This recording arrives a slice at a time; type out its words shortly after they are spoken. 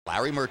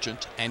Larry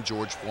Merchant and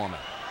George Foreman.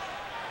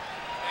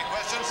 Any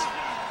questions?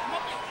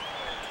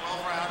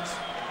 12 rounds.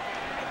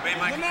 Obey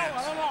my commands.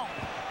 Let's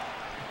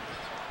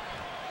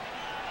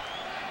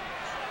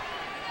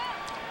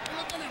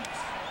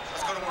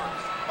go to work.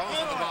 Vamos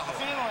a trabajo.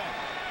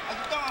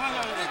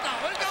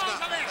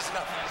 That's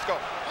enough. Let's go.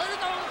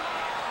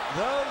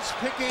 Those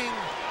picking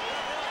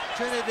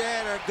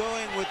Trinidad are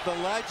going with the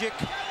logic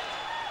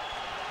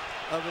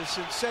of a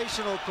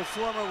sensational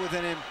performer with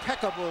an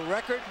impeccable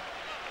record.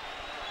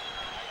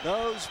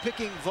 Those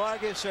picking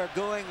Vargas are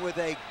going with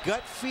a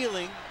gut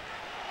feeling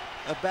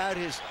about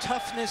his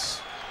toughness.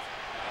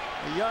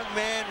 A young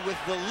man with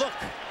the look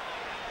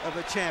of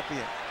a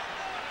champion.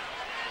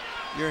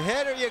 Your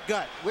head or your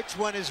gut? Which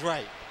one is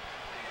right?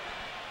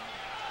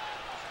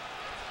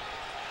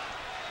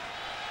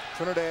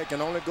 Trinidad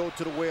can only go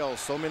to the well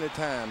so many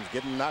times.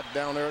 Getting knocked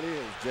down early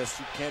is just,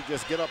 you can't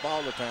just get up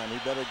all the time. He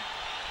better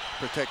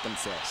protect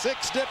himself.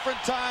 6 different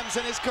times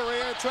in his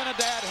career,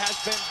 Trinidad has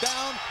been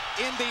down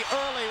in the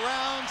early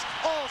rounds.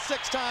 All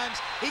 6 times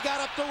he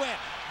got up to win.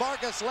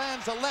 Vargas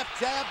lands a left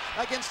jab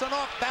against an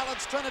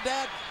off-balance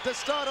Trinidad to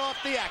start off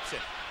the action.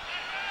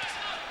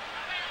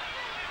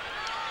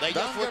 The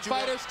younger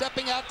fighter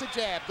stepping out to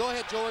jab. Go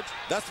ahead, George.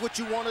 That's what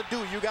you want to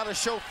do. You got to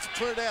show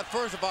Trinidad,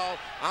 first of all,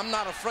 I'm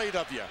not afraid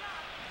of you.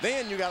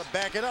 Then you got to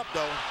back it up,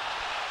 though.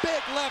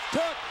 Big left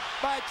hook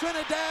by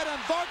Trinidad,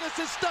 and Vargas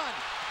is stunned.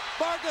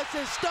 Vargas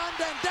is stunned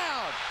and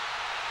down.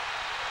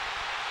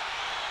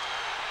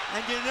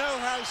 And you know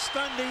how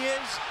stunned he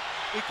is?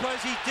 Because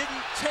he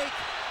didn't take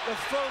the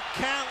full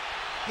count.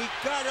 He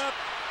got up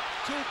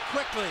too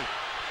quickly.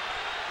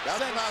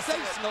 That's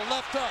sensational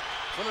left hook.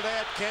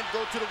 Trinidad can't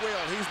go to the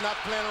well. He's not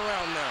playing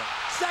around now.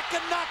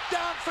 Second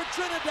knockdown for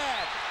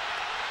Trinidad.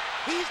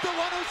 He's the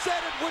one who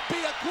said it would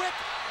be a quick,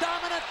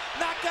 dominant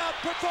knockout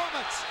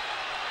performance.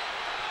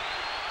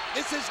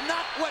 This is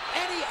not what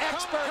any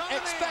expert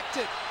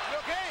expected.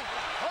 Okay.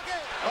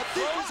 Okay. But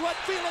this is what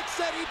Felix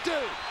said he'd do.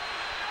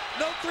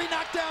 No 3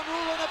 knockdown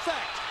rule in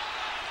effect.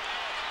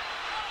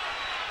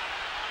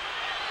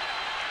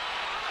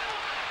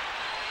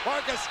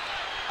 Vargas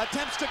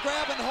attempts to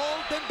grab and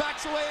hold, then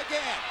backs away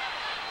again.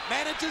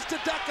 Manages to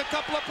duck a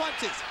couple of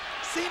punches,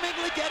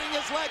 seemingly getting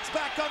his legs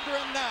back under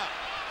him now.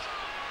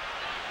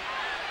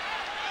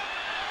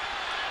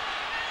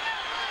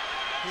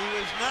 He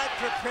was not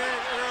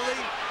prepared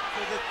early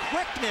for the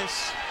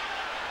quickness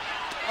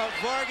of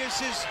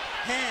Vargas's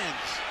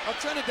hands. Of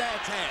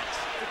Trinidad's hands.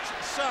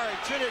 Sorry,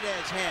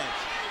 Trinidad's hands.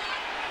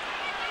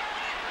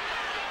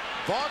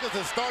 Vargas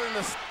is starting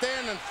to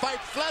stand and fight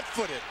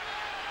flat-footed.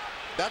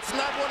 That's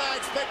not what I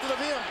expected of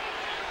him.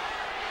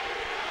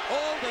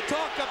 All the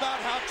talk about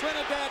how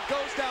Trinidad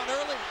goes down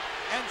early,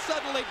 and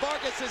suddenly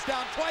Vargas is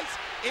down twice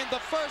in the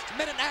first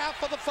minute and a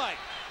half of the fight.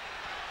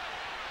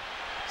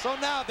 So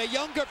now the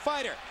younger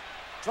fighter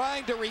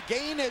trying to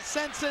regain his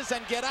senses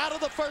and get out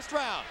of the first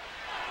round.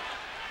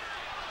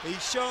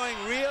 He's showing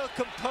real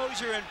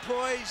composure and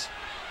poise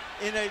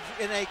in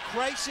a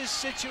crisis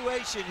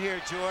situation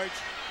here, George.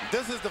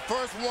 This is the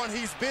first one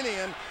he's been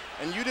in,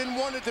 and you didn't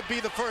want it to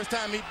be the first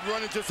time he'd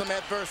run into some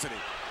adversity.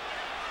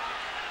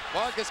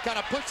 Vargas kind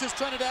of pushes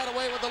Trinidad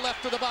away with the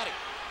left of the body.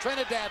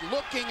 Trinidad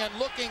looking and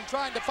looking,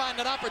 trying to find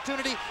an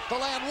opportunity to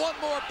land one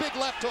more big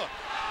left hook.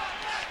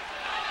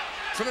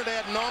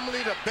 Trinidad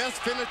normally the best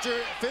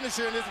finisher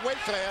in his weight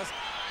class.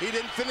 He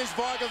didn't finish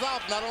Vargas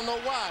off, and I don't know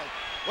why.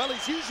 Well,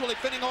 he's usually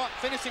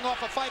finishing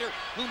off a fighter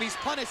whom he's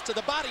punished to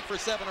the body for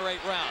 7 or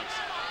 8 rounds.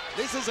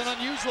 This is an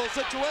unusual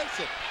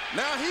situation.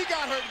 Now he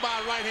got hurt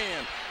by a right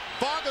hand.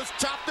 Vargas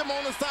chopped him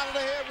on the side of the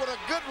head with a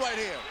good right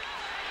hand.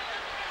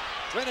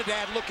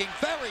 Trinidad looking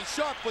very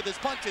sharp with his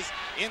punches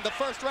in the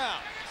first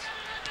round.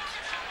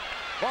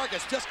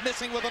 Vargas just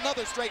missing with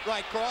another straight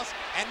right cross,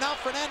 and now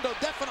Fernando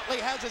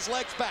definitely has his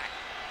legs back.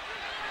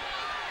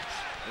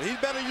 He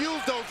better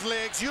use those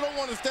legs. You don't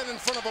want to stand in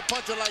front of a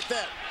puncher like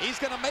that. He's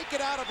going to make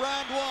it out of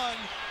round 1,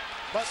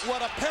 but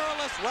what a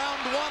perilous round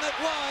 1 it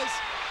was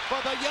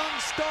for the young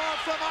star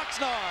from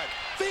Oxnard,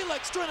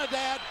 Felix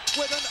Trinidad,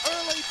 with an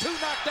early 2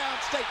 knockdown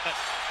statement.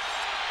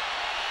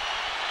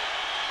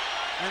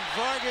 And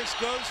Vargas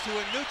goes to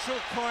a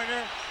neutral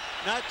corner,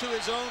 not to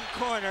his own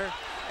corner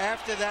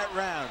after that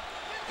round.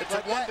 It's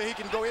a wonder he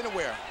can go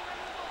anywhere.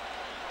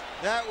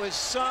 That was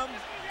some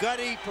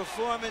gutty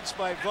performance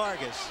by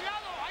Vargas.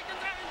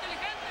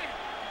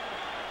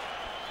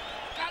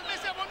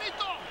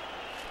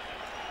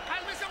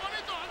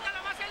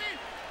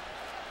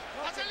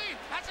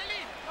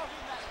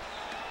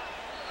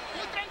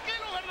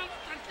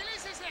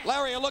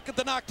 Larry, a look at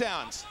the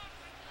knockdowns.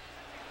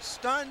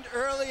 Stunned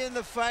early in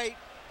the fight.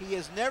 He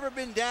has never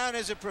been down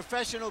as a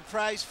professional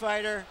prize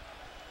fighter.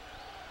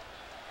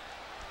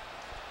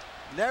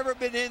 Never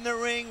been in the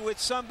ring with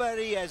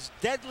somebody as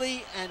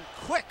deadly and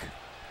quick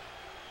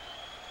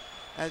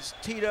as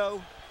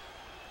Tito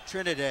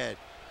Trinidad.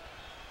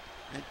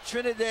 And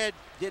Trinidad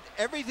did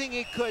everything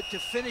he could to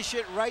finish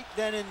it right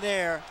then and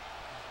there.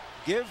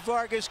 Give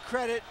Vargas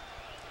credit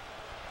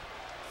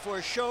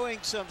for showing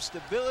some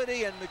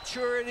stability and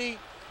maturity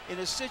in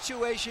a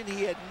situation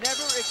he had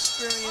never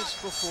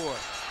experienced before.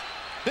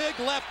 Big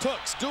left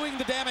hooks doing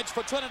the damage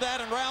for Trinidad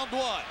in round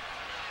one.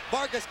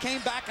 Vargas came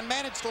back and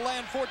managed to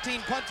land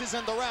 14 punches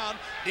in the round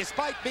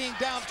despite being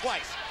down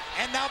twice.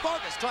 And now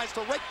Vargas tries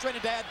to rake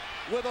Trinidad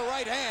with a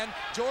right hand.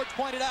 George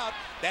pointed out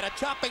that a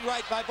chopping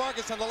right by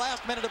Vargas in the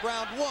last minute of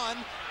round one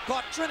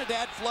caught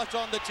Trinidad flush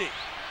on the cheek.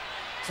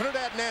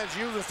 Trinidad Nan's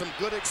using some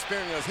good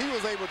experience. He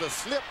was able to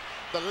slip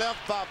the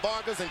left by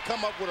Vargas and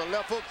come up with a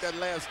left hook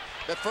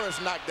that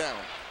first knockdown.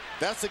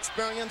 That's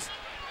experience,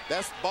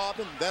 that's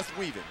bobbing, that's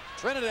weaving.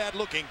 Trinidad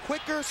looking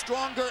quicker,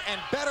 stronger, and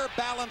better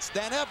balanced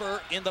than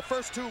ever in the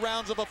first two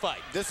rounds of a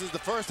fight. This is the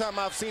first time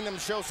I've seen him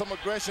show some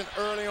aggression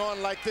early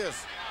on like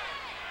this.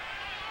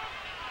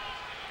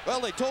 Well,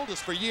 they told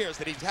us for years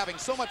that he's having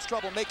so much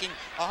trouble making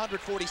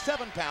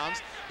 147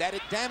 pounds that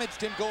it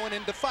damaged him going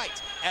into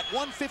fights. At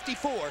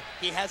 154,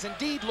 he has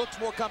indeed looked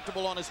more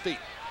comfortable on his feet.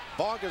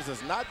 Vargas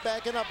is not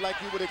backing up like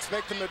you would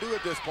expect him to do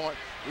at this point.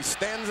 He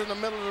stands in the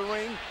middle of the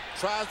ring,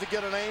 tries to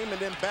get an aim, and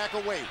then back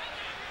away.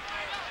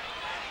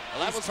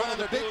 Well, that was one of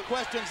the big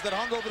questions that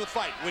hung over the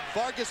fight. Would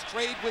Vargas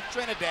trade with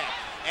Trinidad?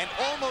 And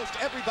almost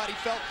everybody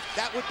felt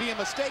that would be a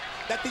mistake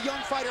that the young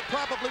fighter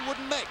probably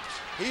wouldn't make.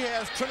 He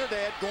has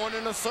Trinidad going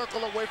in a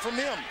circle away from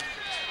him.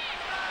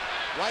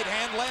 Right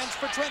hand lands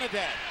for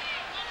Trinidad.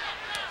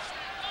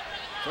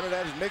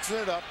 Trinidad is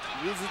mixing it up,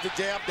 uses the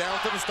jab down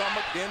to the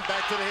stomach, then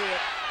back to the head.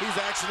 He's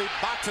actually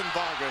boxing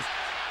Vargas.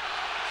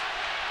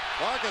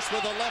 Vargas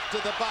with a left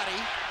to the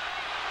body.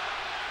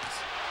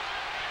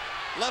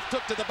 Left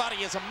hook to the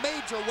body is a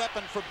major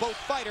weapon for both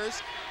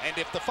fighters, and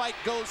if the fight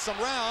goes some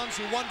rounds,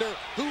 you wonder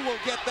who will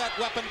get that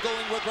weapon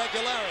going with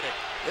regularity.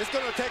 It's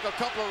going to take a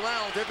couple of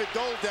rounds if it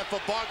goes there for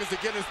Vargas to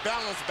get his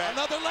balance back.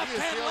 Another left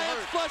hand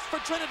lands flush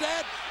for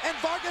Trinidad, and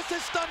Vargas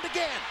is stunned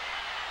again.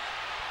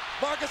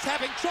 Vargas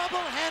having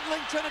trouble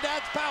handling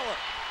Trinidad's power.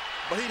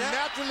 But he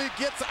naturally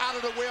gets out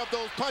of the way of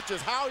those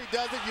punches. How he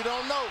does it, you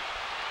don't know.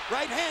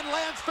 Right hand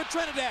lands for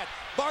Trinidad.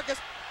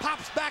 Vargas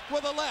pops back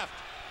with a left.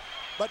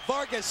 But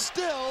Vargas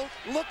still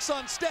looks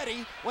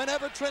unsteady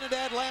whenever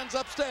Trinidad lands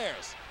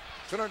upstairs.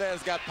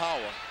 Trinidad's got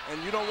power,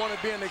 and you don't want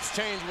to be in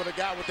exchange with a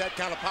guy with that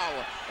kind of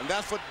power. And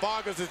that's what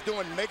Vargas is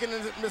doing, making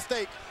a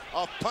mistake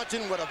of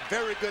punching with a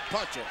very good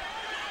puncher.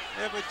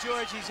 Yeah, but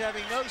George, he's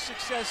having no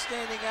success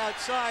standing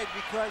outside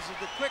because of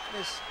the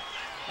quickness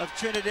of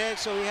Trinidad,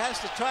 so he has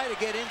to try to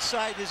get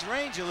inside his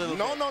range a little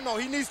bit. No.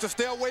 He needs to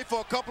stay away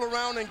for a couple of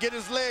rounds and get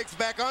his legs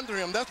back under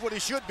him. That's what he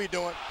should be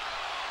doing.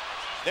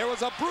 There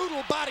was a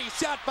brutal body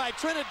shot by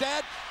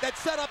Trinidad that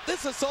set up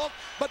this assault,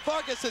 but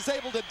Vargas is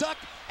able to duck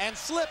and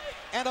slip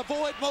and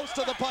avoid most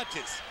of the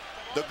punches.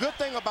 The good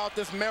thing about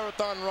this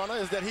marathon runner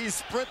is that he's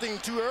sprinting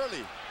too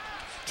early.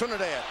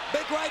 Trinidad.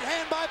 Big right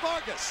hand by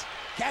Vargas.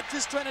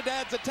 Catches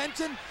Trinidad's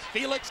attention.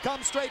 Felix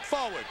comes straight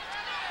forward.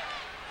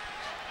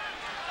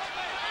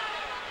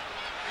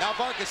 Now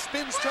Vargas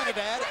spins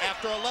Trinidad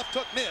after a left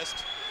hook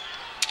missed.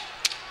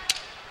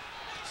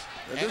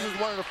 And this is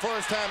one of the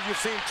first times you've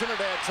seen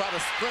Trinidad try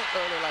to sprint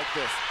early like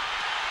this.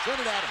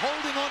 Trinidad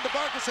holding on to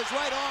Vargas's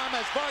right arm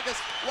as Vargas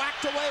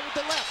whacked away with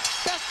the left.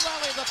 Best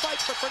rally of the fight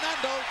for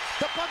Fernando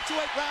to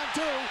punctuate round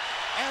two.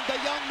 And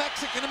the young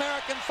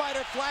Mexican-American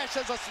fighter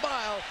flashes a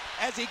smile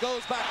as he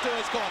goes back to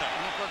his corner.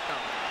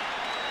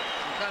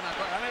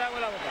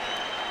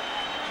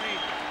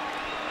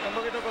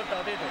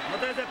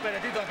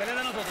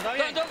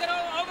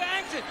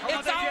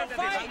 It's our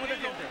fight.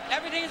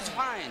 Everything is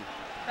fine.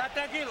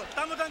 Tranquilo.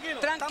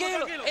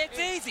 It's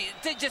easy.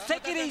 Just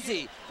take it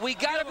easy. We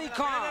gotta be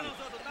calm.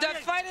 The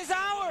fight is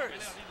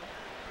ours.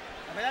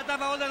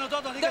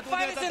 The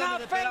fight is in our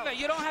favor.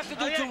 You don't have to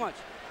do too much.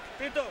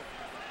 Tito,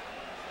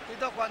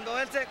 cuando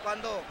él se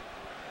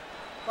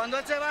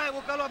baje,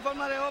 busca la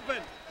forma de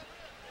open.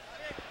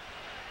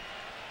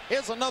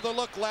 Here's another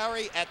look,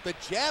 Larry, at the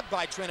jab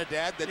by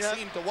Trinidad that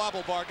seemed to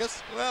wobble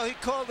Vargas. Well, he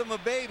called him a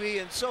baby,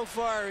 and so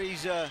far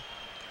he's done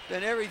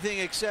everything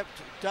except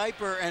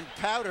diaper and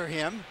powder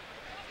him.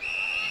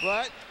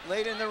 But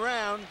late in the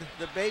round,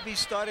 the baby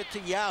started to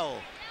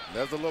yowl.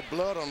 There's a little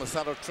blood on the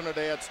side of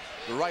Trinidad's,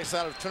 the right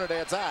side of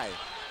Trinidad's eye.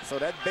 So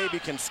that baby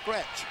can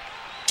scratch.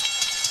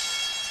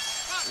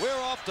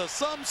 We're off to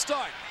some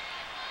start.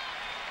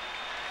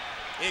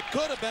 It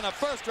could have been a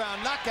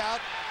first-round knockout,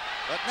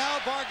 but now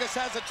Vargas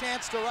has a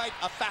chance to write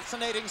a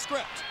fascinating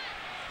script.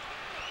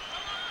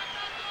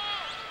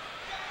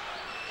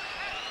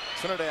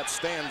 Trinidad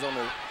stands on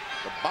the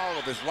ball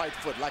of his right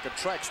foot like a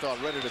track star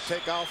ready to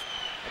take off.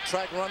 A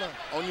track runner,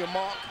 on your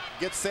mark,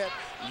 get set.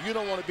 You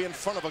don't want to be in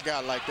front of a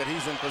guy like that.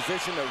 He's in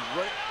position to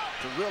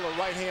reel a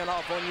right hand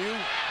off on you.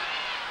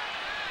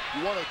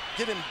 You want to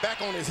get him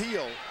back on his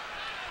heel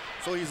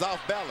so he's off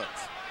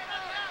balance.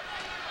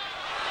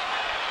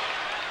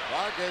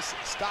 Vargas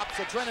stops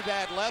a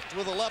Trinidad left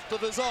with a left of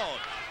his own.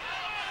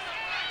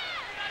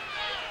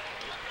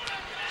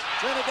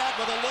 Trinidad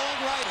with a long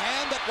right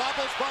hand that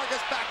wobbles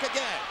Vargas back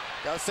again.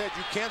 Like I said,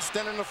 you can't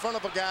stand in the front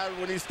of a guy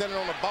when he's standing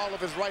on the ball of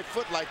his right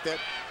foot like that.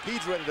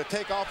 He's ready to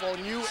take off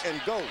on you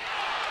and go.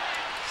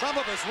 Some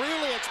of us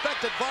really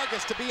expected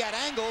Vargas to be at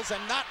angles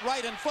and not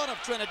right in front of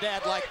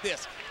Trinidad like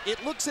this.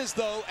 It looks as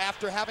though,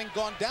 after having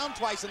gone down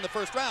twice in the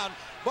first round,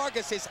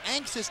 Vargas is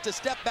anxious to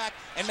step back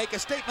and make a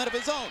statement of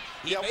his own.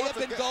 He may have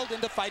been gulled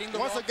into fighting the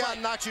wrong fight. Once a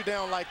guy knocks you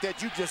down like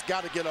that, you just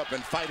got to get up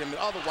and fight him.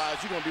 Otherwise,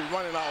 you're going to be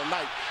running all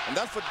night. And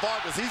that's what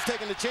Vargas, he's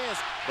taking the chance,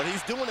 but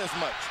he's doing as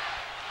much.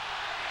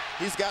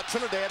 He's got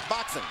Trinidad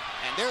boxing.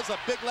 And there's a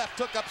big left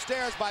hook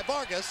upstairs by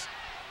Vargas,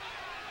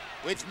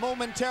 which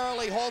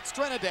momentarily halts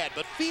Trinidad.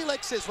 But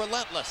Felix is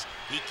relentless.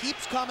 He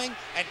keeps coming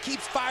and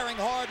keeps firing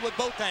hard with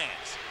both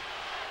hands.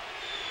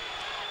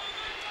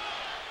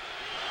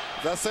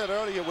 As I said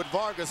earlier, with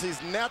Vargas,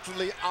 he's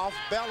naturally off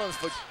balance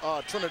for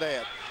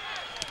Trinidad.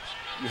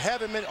 You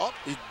have him in,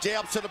 he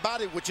jabs to the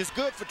body, which is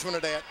good for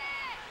Trinidad.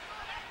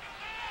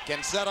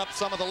 Can set up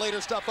some of the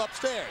later stuff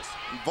upstairs.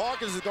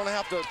 Vargas is going to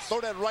have to throw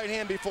that right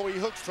hand before he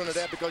hooks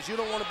Trinidad, because you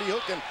don't want to be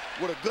hooking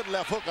with a good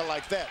left hooker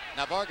like that.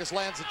 Now Vargas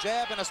lands a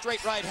jab and a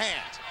straight right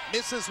hand.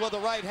 Misses with a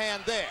right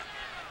hand there.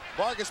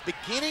 Vargas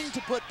beginning to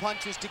put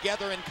punches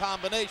together in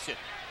combination.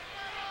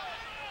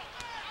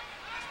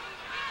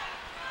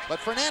 But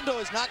Fernando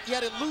is not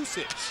yet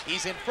elusive.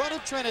 He's in front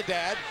of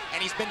Trinidad,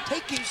 and he's been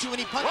taking too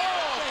many punches.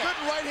 Oh,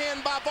 good right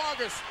hand by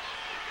Vargas.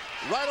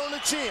 Right on the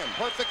chin.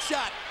 Perfect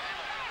shot.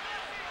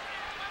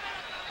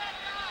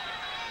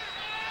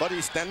 But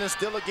he's standing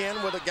still again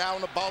with a guy on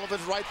the ball of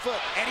his right foot.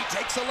 And he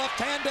takes a left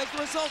hand as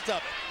a result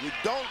of it. You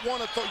don't want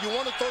to throw, you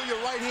want to throw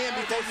your right hand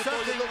before you throw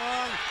your left.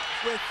 Wrong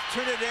with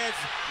Trinidad's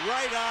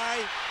right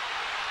eye.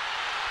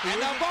 And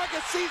now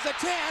Vargas sees a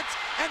chance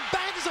and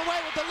bangs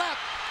away with the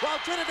left, while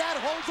Trinidad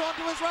holds on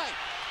to his right.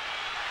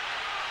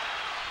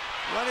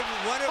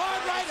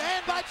 Hard right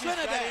hand by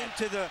Trinidad.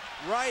 Into the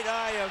right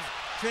eye of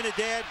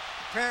Trinidad.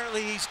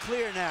 Apparently he's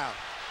clear now.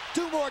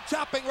 Two more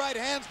chopping right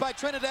hands by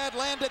Trinidad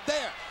landed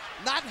there.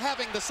 Not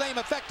having the same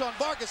effect on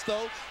Vargas,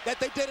 though, that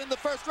they did in the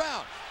first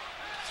round.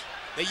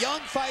 The young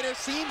fighter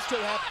seems to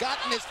have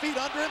gotten his feet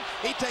under him.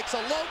 He takes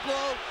a low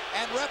blow,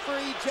 and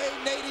referee Jay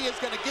Nady is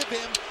going to give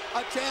him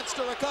a chance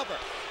to recover.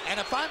 And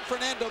if I'm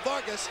Fernando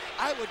Vargas,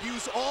 I would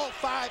use all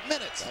 5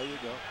 minutes. There you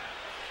go.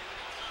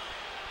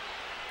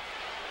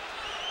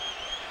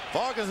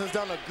 Vargas has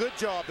done a good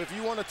job. If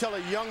you want to tell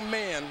a young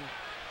man,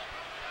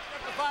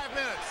 5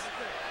 minutes.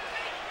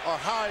 or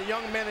hire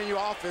young men in your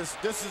office,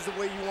 this is the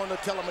way you want to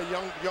tell them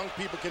young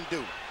people can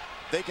do.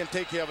 They can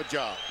take care of a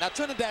job. Now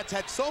Trinidad's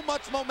had so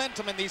much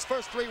momentum in these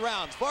first 3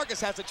 rounds.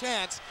 Vargas has a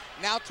chance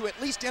now to at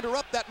least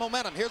interrupt that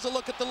momentum. Here's a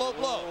look at the low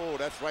blow. Oh,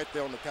 that's right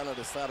there on the kind of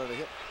the side of the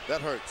hip.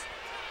 That hurts.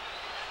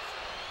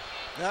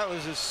 That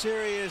was a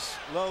serious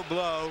low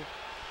blow,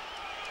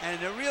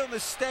 and a real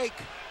mistake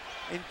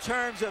in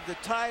terms of the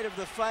tide of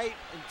the fight,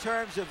 in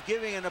terms of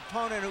giving an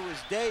opponent who was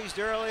dazed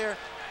earlier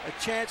a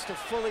chance to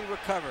fully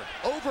recover.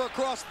 Over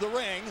across the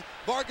ring,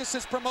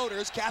 Vargas's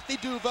promoters, Kathy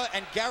Duva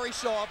and Gary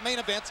Shaw of Main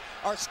Events,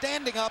 are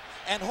standing up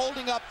and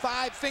holding up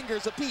 5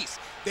 fingers apiece.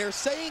 They're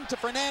saying to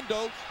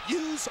Fernando,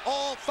 use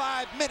all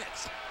 5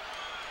 minutes.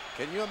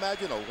 Can you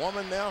imagine a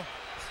woman now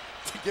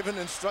giving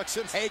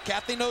instructions? Hey,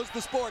 Kathy knows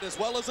the sport as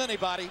well as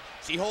anybody.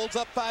 She holds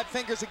up 5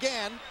 fingers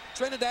again.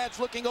 Trinidad's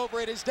looking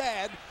over at his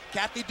dad.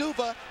 Kathy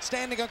Duva,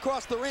 standing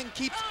across the ring,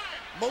 keeps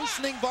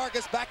motioning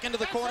Vargas back into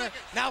the corner.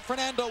 Now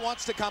Fernando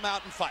wants to come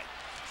out and fight.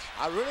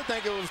 I really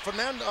think it was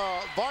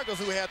Vargas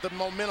who had the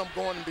momentum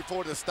going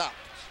before the stop.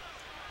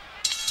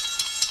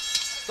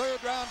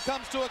 3rd round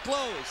comes to a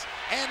close,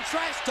 and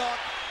trash talk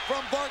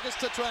from Vargas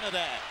to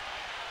Trinidad.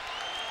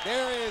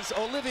 There is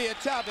Olivia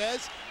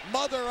Chavez,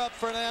 mother of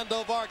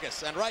Fernando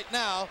Vargas, and right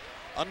now,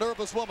 a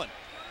nervous woman.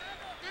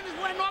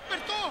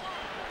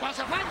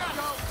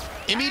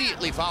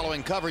 Immediately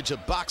following coverage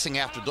of Boxing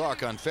After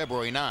Dark on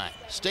February 9,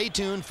 stay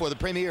tuned for the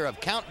premiere of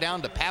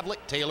Countdown to Pavlik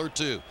Taylor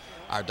 2,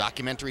 our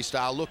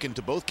documentary-style look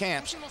into both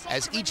camps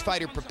as each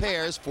fighter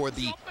prepares for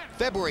the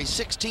February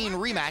 16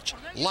 rematch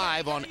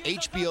live on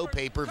HBO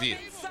pay-per-view.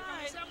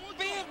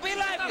 Be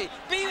lively,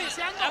 be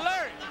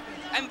alert,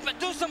 and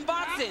do some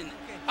boxing.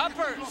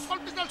 Uppers.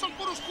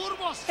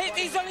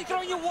 He's only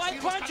throwing you wide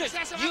punches.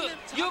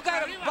 You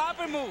got a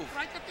bobber move.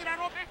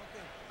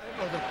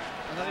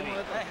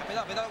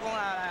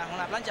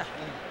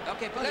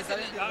 Okay, put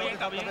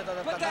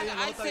that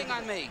icing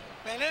on me.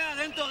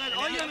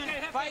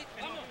 Fight.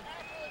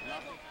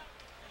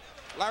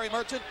 Larry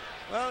Merchant.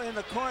 Well, in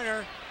the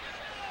corner,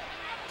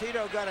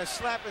 Tito got a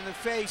slap in the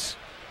face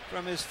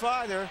from his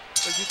father,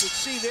 but you could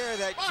see there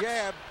that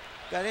jab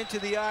got into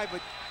the eye,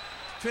 but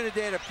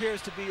Trinidad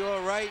appears to be all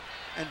right,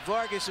 and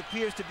Vargas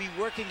appears to be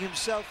working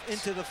himself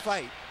into the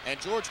fight. And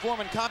George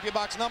Foreman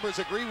CompuBox numbers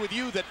agree with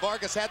you that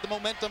Vargas had the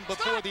momentum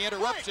before the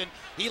interruption.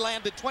 He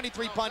landed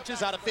 23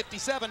 punches out of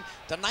 57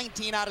 to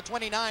 19 out of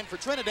 29 for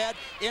Trinidad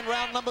in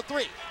round number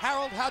 3.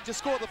 Harold, how'd you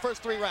score the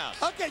first 3 rounds?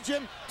 Okay,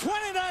 Jim,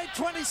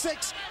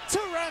 29-26, 2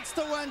 rounds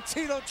to 1,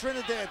 Tito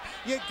Trinidad.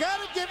 You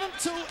gotta give him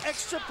 2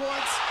 extra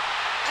points.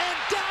 And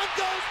down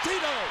goes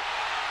Tito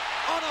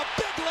on a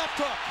big left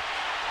hook.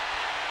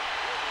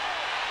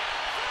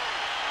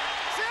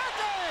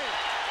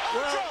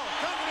 Well,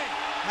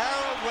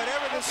 Harold,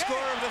 whatever the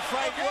score of the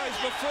fight was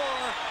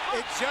before,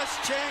 it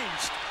just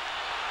changed.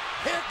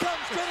 Here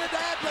comes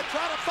Trinidad to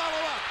try to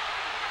follow up.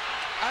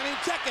 I mean,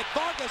 check it,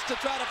 Vargas to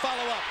try to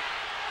follow up.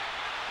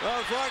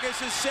 Well,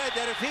 Vargas has said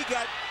that if he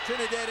got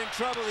Trinidad in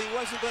trouble, he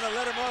wasn't going to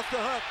let him off the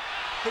hook.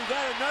 He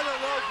got another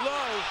low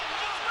blow.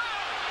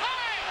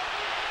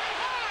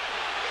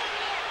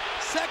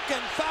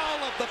 Second foul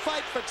of the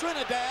fight for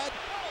Trinidad,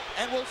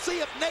 and we'll see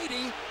if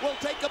Nady will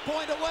take a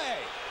point away.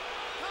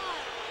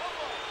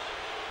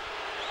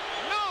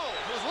 No,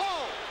 it was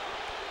low.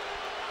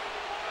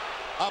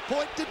 A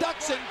point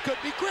deduction could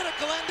be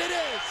critical, and it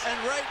is. And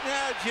right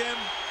now, Jim,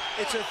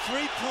 it's a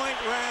 3-point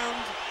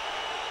round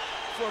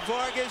for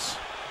Vargas,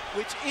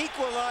 which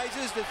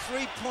equalizes the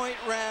 3-point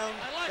round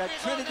that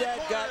Trinidad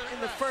got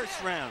in the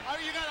first round.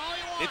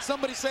 Did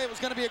somebody say it was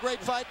going to be a great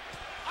fight?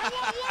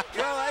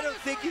 Well, I don't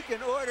think you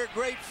can order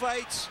great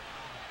fights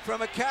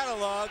from a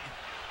catalog,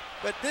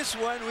 but this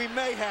one we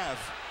may have.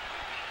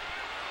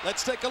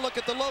 Let's take a look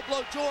at the low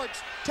blow. George,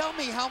 tell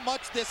me how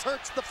much this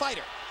hurts the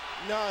fighter.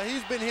 No,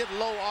 he's been hit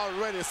low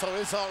already, so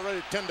it's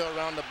already tender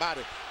around the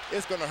body.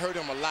 It's going to hurt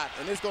him a lot,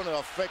 and it's going to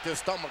affect his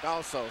stomach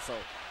also, so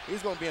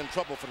he's going to be in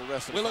trouble for the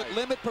rest of the fight. Will it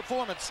limit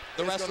performance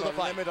the rest of the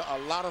fight? It's going to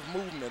limit a lot of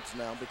movements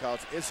now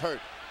because it's hurt.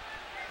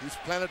 He's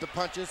planted the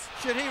punches.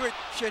 Should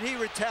he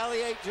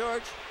retaliate,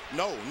 George?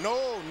 No,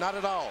 not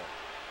at all.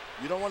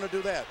 You don't want to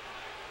do that.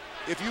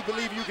 If you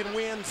believe you can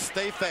win,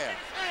 stay fair.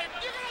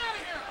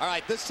 All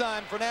right, this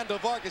time Fernando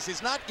Vargas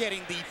is not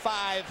getting the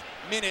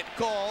 5-minute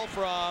call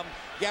from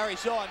Gary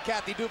Shaw and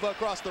Kathy Duva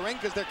across the ring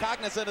because they're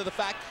cognizant of the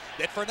fact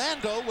that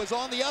Fernando was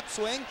on the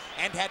upswing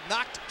and had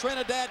knocked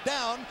Trinidad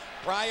down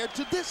prior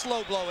to this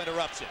low blow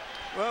interruption.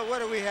 Well, what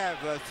do we have?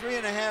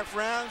 3.5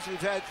 rounds.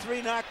 We've had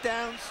 3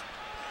 knockdowns.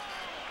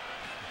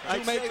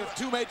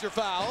 Two major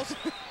fouls.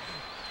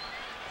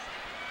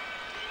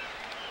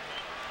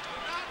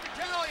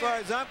 As far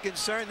as I'm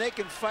concerned, they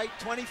can fight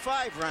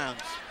 25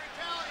 rounds.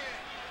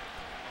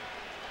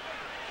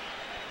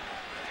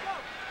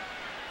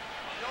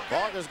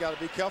 Vargas got to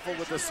be careful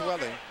with the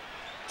swelling.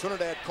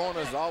 Trinidad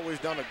corner has always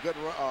done a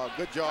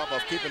good job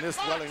of keeping his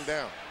swelling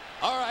down.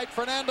 All right,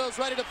 Fernando's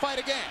ready to fight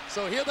again.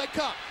 So here they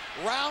come.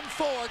 Round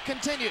 4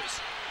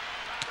 continues.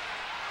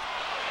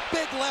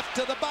 Big left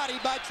to the body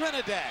by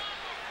Trinidad.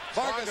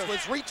 Vargas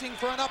was reaching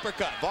for an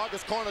uppercut.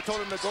 Vargas' corner told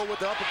him to go with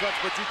the uppercut,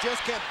 but you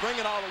just can't bring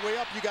it all the way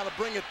up. You got to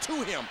bring it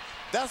to him.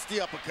 That's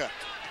the uppercut.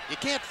 You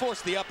can't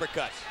force the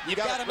uppercut. You've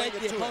got to make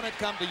the opponent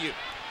come to you.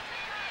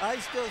 I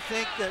still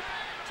think that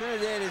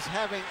Trinidad is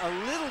having a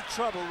little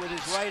trouble with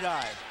his right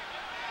eye.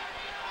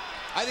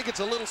 I think it's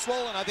a little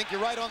swollen. I think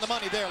you're right on the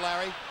money there,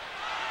 Larry.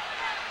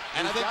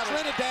 And I think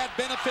Trinidad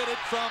benefited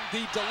from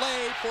the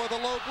delay for the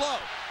low blow.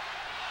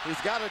 He's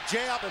got to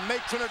jab and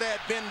make Trinidad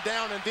bend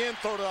down and then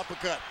throw the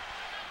uppercut.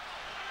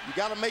 You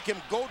got to make him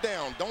go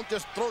down. Don't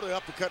just throw the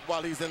uppercut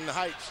while he's in the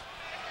heights.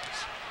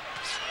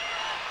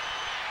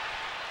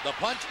 The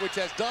punch, which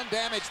has done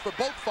damage for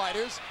both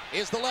fighters,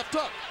 is the left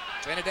hook.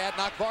 Trinidad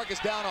knocked Vargas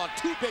down on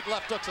 2 big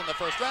left hooks in the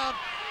first round.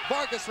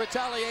 Vargas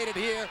retaliated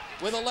here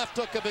with a left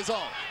hook of his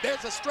own.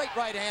 There's a straight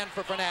right hand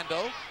for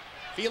Fernando.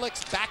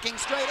 Felix backing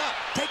straight up,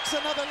 takes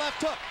another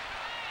left hook.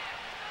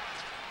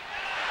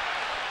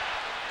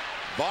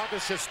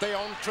 Vargas should stay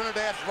on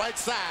Trinidad's right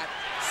side.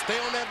 Stay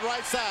on that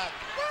right side.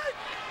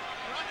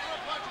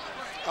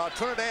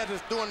 Trinidad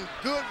is doing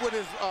good with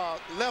his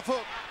left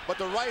hook, but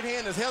the right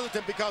hand is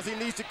hesitant because he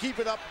needs to keep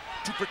it up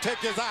to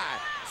protect his eye.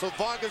 So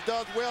Vargas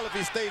does well if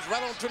he stays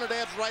right on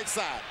Trinidad's right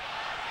side.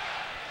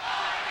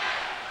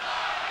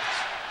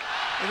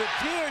 It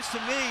appears to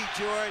me,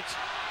 George,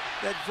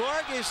 that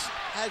Vargas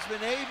has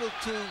been able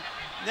to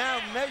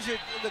now measure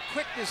the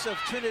quickness of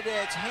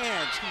Trinidad's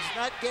hands. He's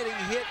not getting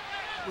hit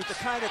with the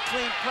kind of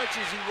clean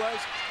punches he was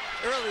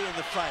early in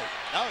the fight.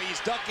 No, he's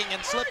ducking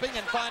and slipping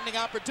and finding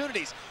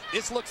opportunities.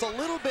 This looks a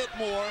little bit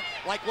more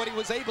like what he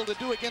was able to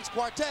do against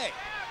Puerto.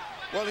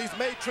 Well, he's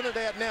made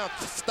Trinidad now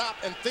stop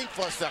and think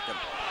for a second.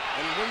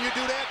 And when you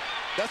do that,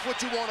 that's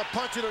what you want a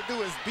puncher to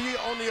do, is be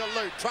on the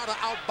alert. Try to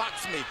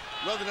outbox me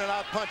rather than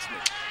outpunch me.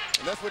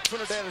 And that's what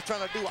Trinidad is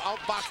trying to do,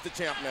 outbox the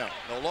champ now.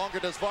 No longer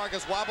does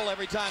Vargas wobble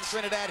every time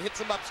Trinidad hits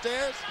him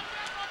upstairs.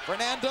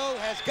 Fernando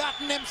has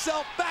gotten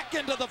himself back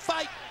into the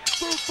fight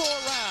through 4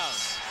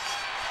 rounds.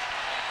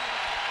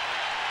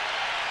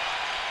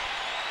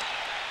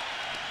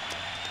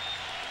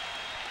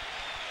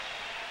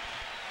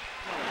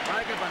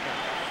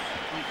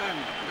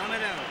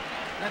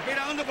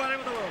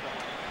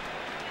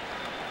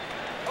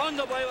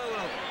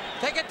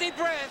 Take a deep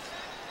breath.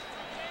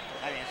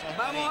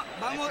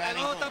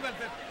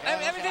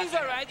 Everything's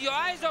all right. Your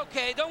eye's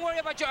okay. Don't worry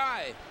about your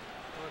eye.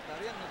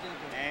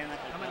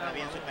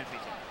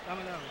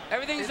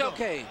 Everything's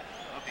okay.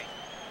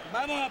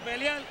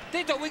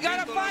 Tito, we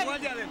gotta fight.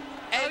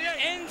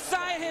 And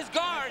inside his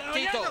guard,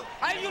 Tito.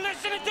 Are you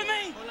listening to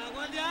me?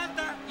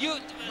 You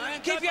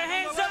keep your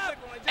hands up,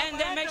 and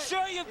then make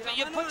sure you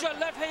put your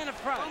left hand in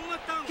front.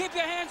 Keep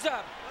your hands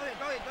up.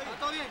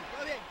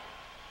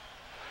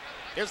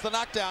 Here's the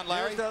knockdown,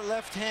 Larry. Here's the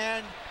left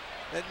hand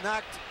that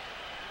knocked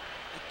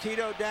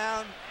Tito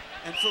down.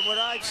 And from what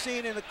I've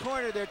seen in the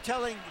corner, they're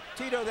telling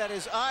Tito that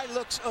his eye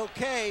looks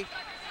okay,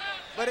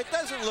 but it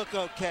doesn't look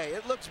okay.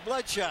 It looks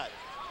bloodshot.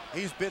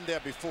 He's been there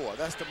before.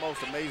 That's the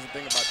most amazing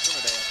thing about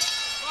Trinidad.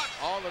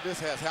 All of this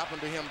has happened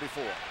to him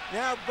before.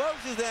 Now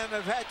both of them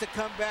have had to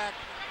come back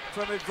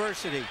from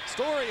adversity.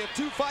 Story of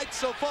 2 fights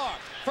so far.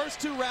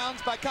 First 2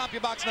 rounds by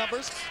CompuBox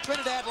numbers,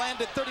 Trinidad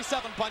landed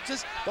 37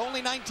 punches to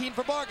only 19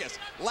 for Vargas.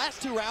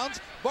 Last 2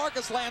 rounds,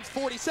 Vargas lands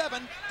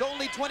 47 to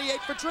only 28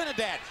 for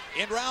Trinidad.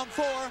 In round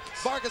 4,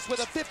 Vargas with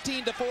a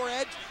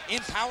 15-4 edge in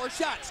power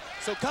shots.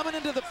 So coming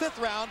into the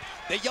 5th round,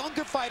 the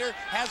younger fighter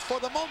has for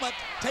the moment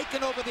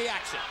taken over the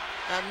action.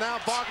 And now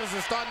Vargas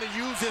is starting to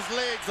use his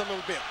legs a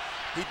little bit.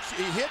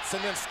 He hits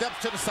and then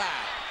steps to the side.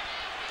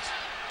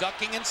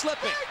 Ducking and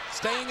slipping,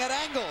 staying at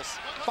angles,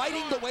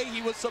 fighting the way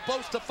he was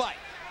supposed to fight.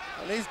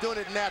 And he's doing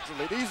it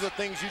naturally. These are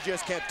things you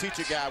just can't teach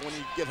a guy when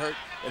you get hurt.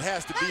 It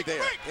has to be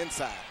there,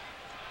 inside.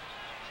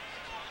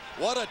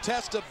 What a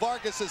test of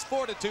Vargas's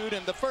fortitude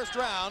in the first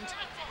round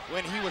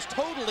when he was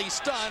totally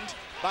stunned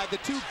by the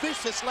 2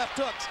 vicious left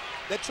hooks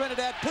that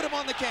Trinidad put him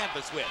on the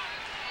canvas with.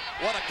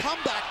 What a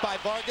comeback by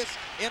Vargas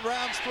in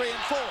rounds 3 and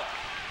 4.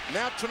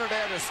 Now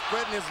Trinidad is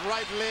spreading his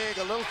right leg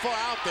a little far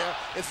out there.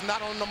 It's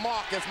not on the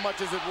mark as much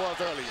as it was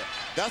earlier.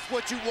 That's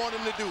what you want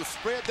him to do,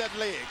 spread that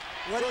leg.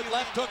 Good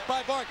left hook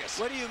by Vargas.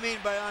 What do you mean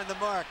by on the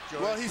mark,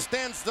 George? Well, he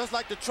stands just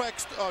like the track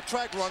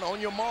run on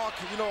your mark,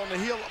 you know, on the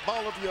heel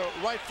ball of your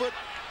right foot.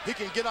 He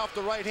can get off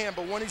the right hand,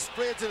 but when he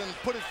spreads it and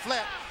put it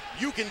flat,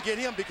 you can get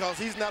him because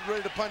he's not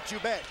ready to punch you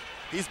back.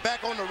 He's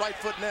back on the right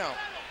foot now.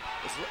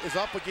 It's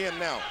up again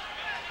now.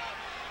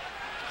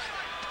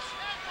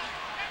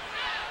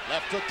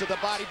 Left hook to the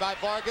body by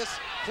Vargas,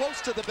 close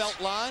to the belt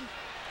line.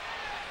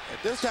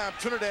 At this time,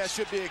 Trinidad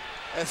should be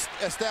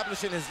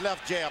establishing his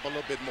left jab a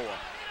little bit more.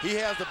 He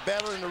has the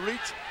battle in the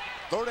reach.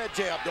 Throw that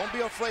jab. Don't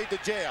be afraid to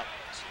jab.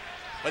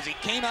 But he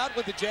came out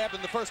with the jab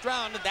in the first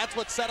round, and that's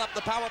what set up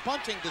the power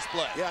punching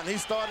display. Yeah, and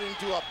he's starting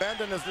to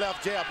abandon his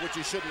left jab, which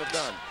he shouldn't have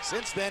done.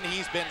 Since then,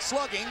 he's been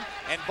slugging,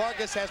 and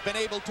Vargas has been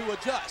able to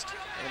adjust.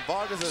 And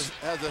Vargas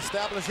has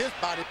established his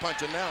body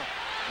punching now.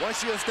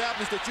 Once you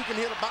establish that you can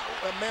hit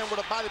a man with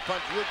a body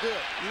punch, you're good.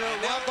 You know,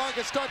 and now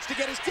Vargas starts to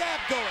get his jab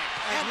going,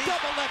 and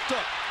double left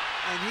hook.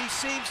 And he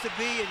seems to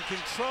be in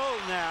control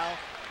now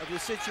of the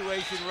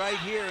situation right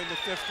here in the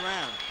 5th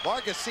round.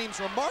 Vargas seems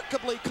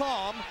remarkably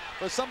calm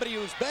for somebody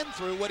who's been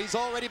through what he's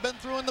already been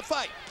through in the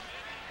fight.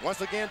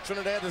 Once again,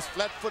 Trinidad is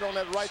flat foot on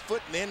that right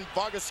foot, and then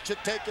Vargas should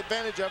take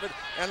advantage of it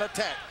and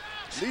attack.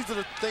 These are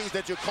the things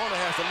that your corner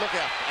has to look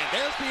after. And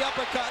there's the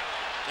uppercut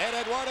that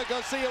Eduardo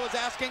Garcia was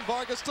asking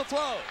Vargas to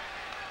throw.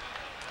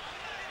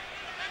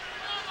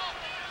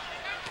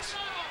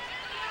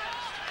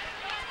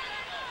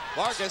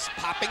 Vargas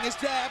popping his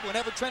jab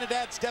whenever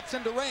Trinidad steps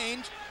into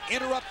range,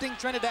 interrupting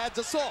Trinidad's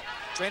assault.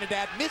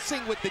 Trinidad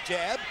missing with the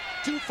jab,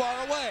 too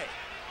far away.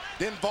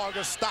 Then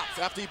Vargas stops.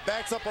 After he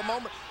backs up a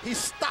moment, he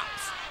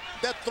stops.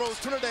 That throws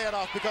Trinidad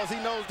off because he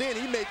knows then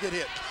he may get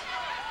hit.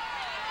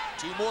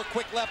 2 more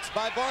quick lefts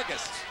by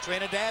Vargas.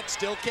 Trinidad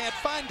still can't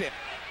find him.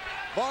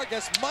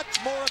 Vargas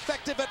much more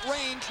effective at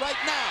range right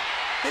now.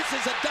 This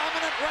is a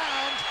dominant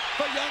round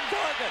for young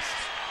Vargas.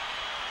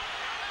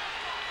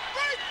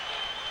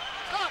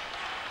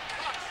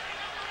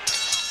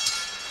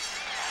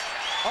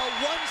 A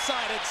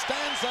one-sided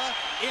stanza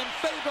in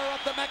favor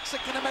of the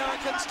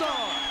Mexican-American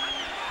star.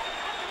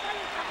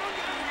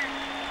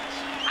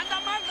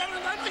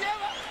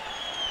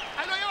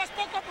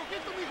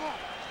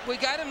 We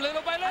got him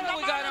little by little.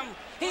 We got him.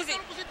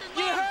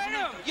 You heard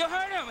him. You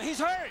heard him. He's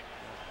hurt.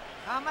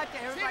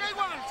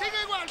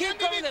 Keep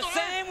going the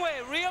same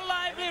way. Real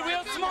lively,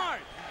 real smart.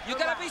 You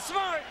gotta be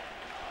smart.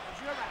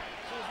 So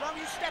as long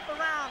as you step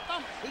around,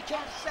 he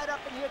can't set up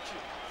and hit you.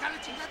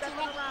 Step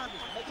around him,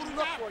 make him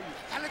look for you.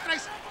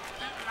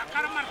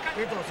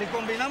 Si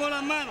combinamos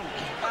las manos,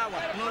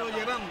 no lo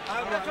llevamos.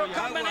 Agua, throw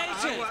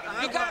combination.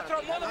 You gotta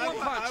throw more than one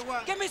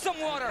punch. Give me some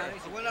water.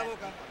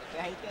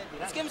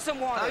 Let's give him some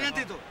water.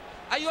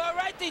 Are you all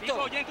right,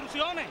 Tito?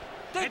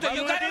 Tito,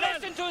 you gotta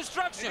listen to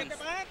instructions.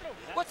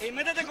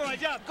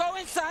 Go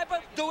inside,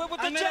 but do it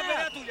with the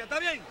jab.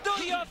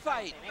 Do your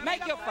fight.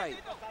 Make your fight.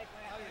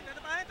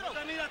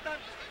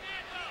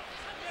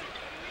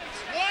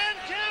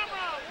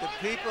 The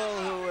people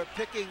who are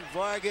picking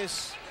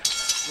Vargas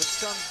with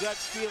some gut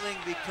feeling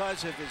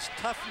because of his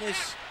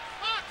toughness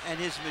and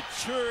his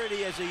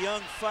maturity as a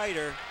young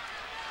fighter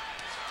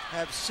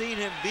have seen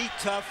him be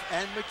tough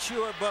and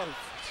mature both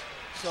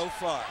so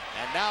far.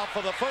 And now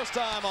for the first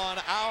time on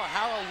our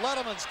Harold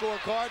Letterman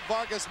scorecard,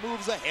 Vargas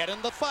moves ahead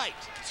in the fight.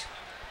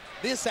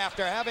 This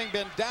after having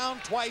been down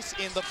twice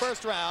in the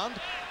first round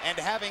and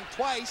having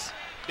twice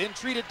been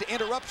treated to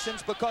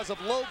interruptions because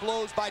of low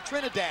blows by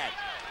Trinidad.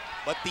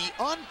 But the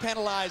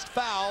unpenalized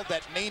foul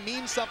that may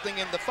mean something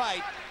in the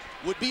fight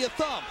would be a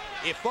thumb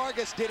if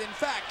Vargas did in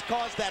fact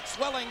cause that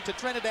swelling to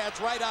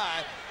Trinidad's right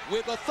eye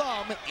with a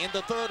thumb in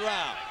the 3rd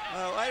round.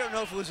 Well, I don't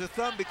know if it was a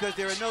thumb because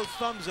there are no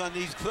thumbs on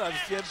these gloves,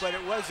 Jim, but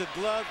it was a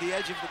glove, the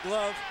edge of the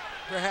glove,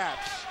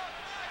 perhaps.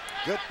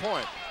 Good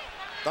point.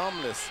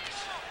 Thumbless.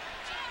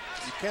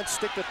 You can't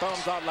stick the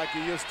thumbs out like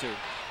you used to.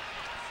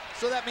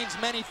 So that means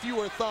many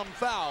fewer thumb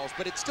fouls,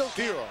 but it still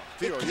can, fewer.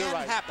 It You're can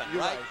right. happen,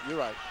 You're right? You're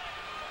right.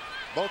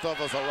 Both of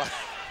us are right.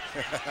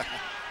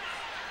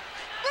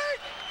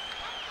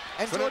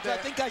 And George, I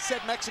think I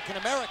said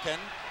Mexican-American,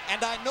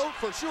 and I know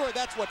for sure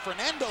that's what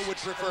Fernando would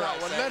prefer. No,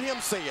 well, let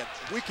him say it.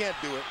 We can't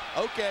do it.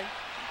 Okay.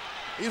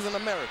 He's an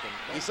American.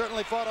 He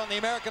certainly fought on the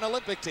American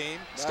Olympic team.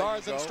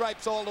 Stars and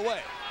stripes all the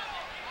way.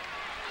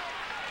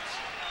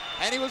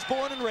 And he was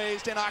born and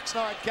raised in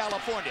Oxnard,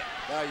 California.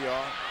 There you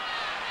are.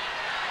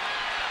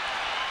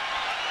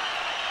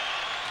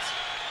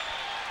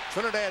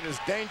 Trinidad is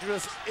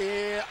dangerous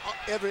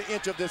every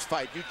inch of this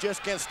fight. You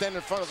just can't stand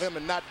in front of him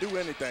and not do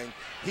anything.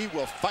 He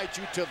will fight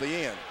you till the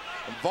end.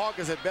 And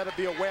Vargas had better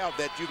be aware of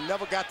that. You've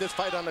never got this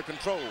fight under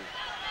control.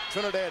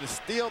 Trinidad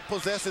still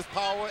possesses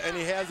power, and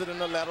he has it in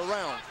the latter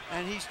round.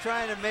 And he's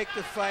trying to make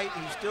the fight.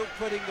 He's still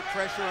putting the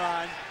pressure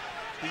on.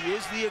 He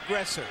is the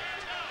aggressor.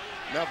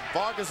 Now,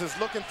 Vargas is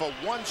looking for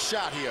one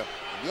shot here,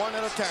 one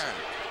at a time.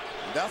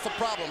 And that's a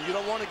problem. You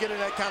don't want to get in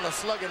that kind of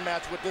slugging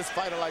match with this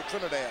fighter like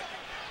Trinidad.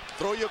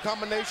 Throw your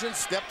combination,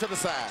 step to the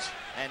side.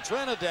 And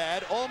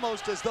Trinidad,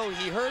 almost as though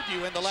he heard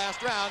you in the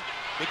last round,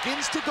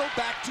 begins to go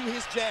back to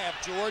his jab,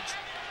 George,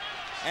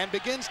 and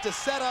begins to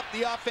set up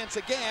the offense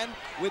again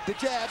with the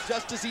jab,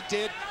 just as he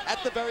did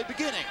at the very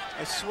beginning.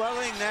 A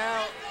swelling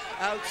now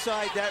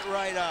outside that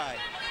right eye.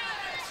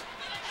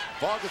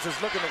 Vargas is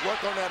looking to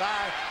work on that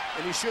eye,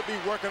 and he should be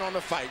working on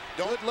the fight.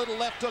 Good little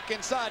left hook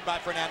inside by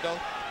Fernando.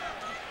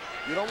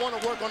 You don't want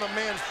to work on a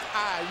man's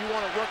eye. You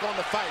want to work on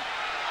the fight.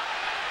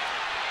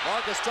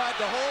 Vargas tried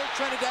to hold.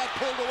 Trinidad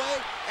pulled away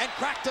and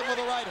cracked him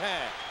with a right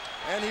hand.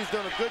 And he's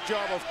done a good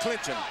job of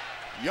clinching.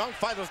 Young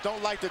fighters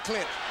don't like to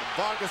clinch.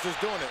 Vargas is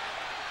doing it.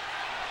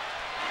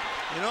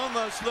 It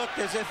almost looked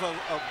as if a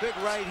big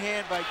right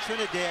hand by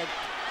Trinidad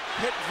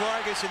hit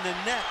Vargas in the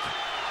neck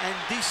and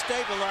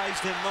destabilized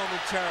him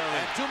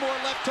momentarily. And two more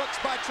left hooks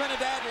by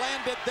Trinidad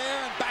landed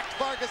there and backed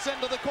Vargas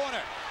into the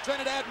corner.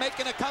 Trinidad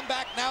making a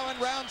comeback now in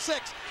round 6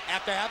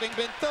 after having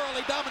been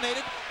thoroughly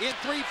dominated in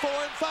 3, 4,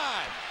 and 5.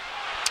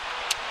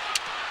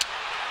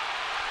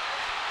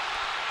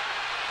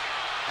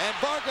 And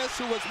Vargas,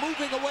 who was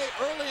moving away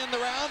early in the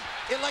round,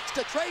 elects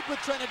to trade with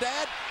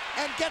Trinidad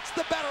and gets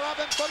the better of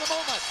him for the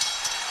moment.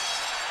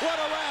 What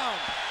a round.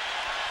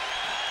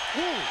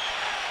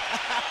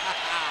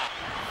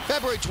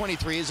 February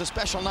 23 is a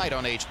special night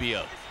on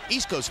HBO.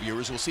 East Coast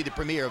viewers will see the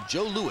premiere of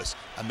Joe Louis,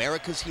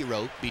 America's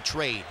Hero,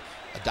 Betrayed,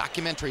 a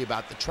documentary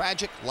about the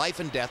tragic life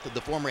and death of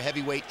the former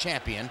heavyweight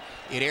champion.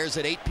 It airs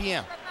at 8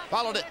 p.m.,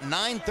 followed at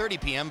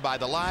 9:30 p.m. by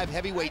the live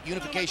heavyweight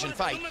unification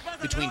fight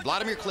between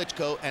Vladimir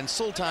Klitschko and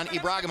Sultan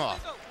Ibragimov.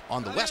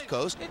 On the West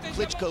Coast,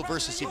 Klitschko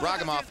versus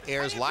Ibragimov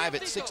airs live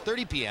at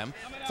 6:30 p.m.,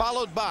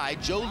 followed by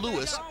Joe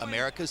Louis,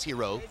 America's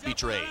Hero,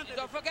 Betrayed.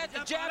 Don't forget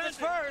the jab is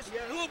first,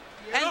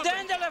 and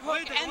then the left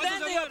hook, and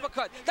then the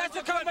uppercut. That's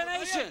a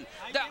combination.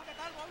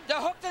 The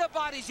hook to the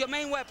body is your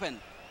main weapon.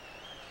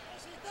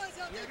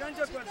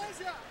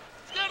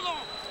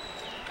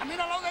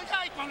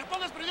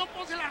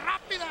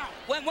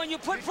 When you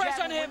put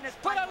pressure on him,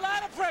 put a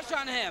lot of pressure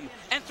on him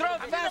and throw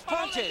fast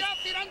punches.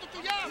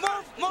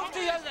 Move to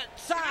the other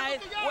side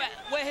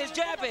where his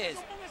jab is.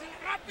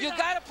 You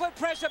got to put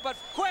pressure, but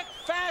quick,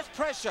 fast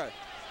pressure.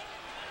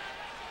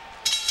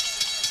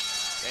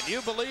 Can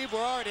you believe we're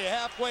already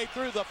halfway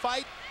through the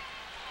fight?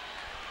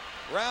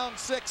 Round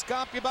 6,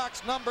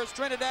 CompuBox numbers: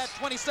 Trinidad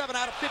 27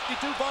 out of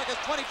 52, Vargas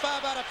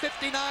 25 out of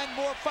 59.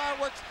 More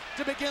fireworks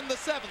to begin the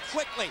 7th.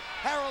 Quickly,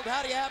 Harold,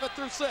 how do you have it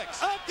through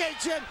 6? Okay,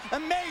 Jim,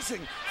 amazing.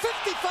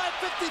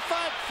 55-55,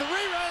 3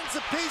 rounds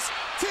apiece.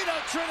 Tito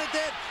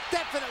Trinidad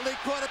definitely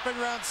caught up in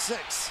round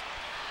 6.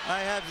 I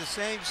have the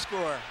same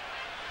score.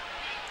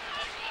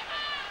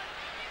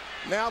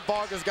 Now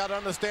Vargas got to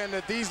understand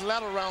that these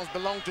latter rounds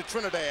belong to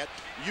Trinidad.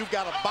 You've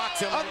got to box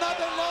him.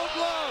 Another low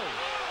blow.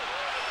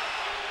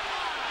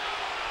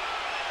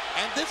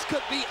 And this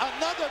could be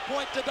another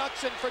point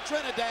deduction for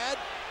Trinidad.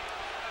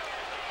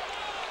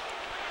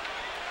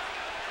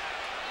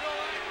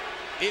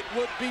 It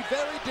would be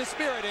very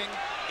dispiriting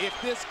if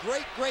this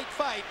great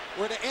fight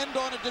were to end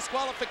on a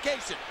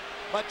disqualification.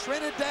 But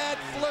Trinidad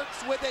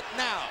flirts with it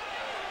now.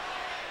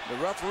 The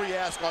referee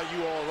asks, are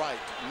you all right?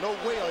 No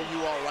way are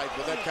you all right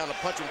with that kind of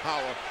punching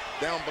power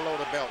down below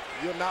the belt.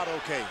 You're not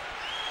okay.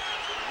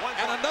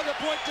 And another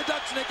point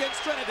deduction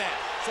against Trinidad.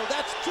 So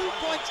that's 2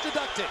 points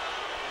deducted.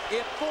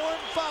 If form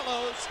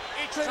follows,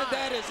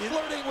 Trinidad is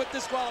flirting with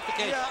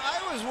disqualification. Yeah, I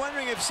was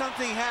wondering if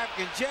something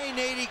happened. Jay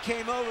Nady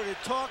came over to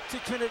talk to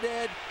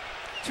Trinidad.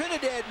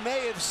 Trinidad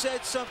may have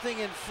said something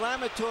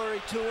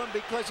inflammatory to him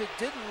because it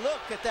didn't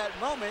look at that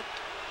moment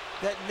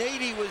that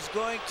Nady was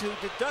going to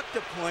deduct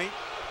a point,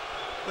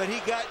 but he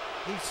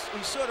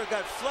sort of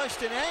got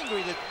flushed and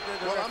angry.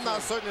 Well, I'm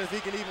not certain if he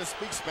can even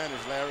speak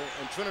Spanish, Larry,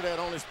 and Trinidad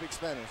only speaks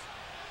Spanish.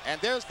 And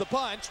there's the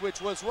punch,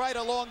 which was right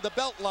along the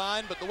belt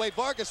line, but the way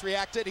Vargas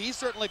reacted, he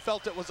certainly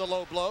felt it was a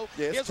low blow.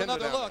 Yeah, here's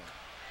another look.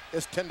 There.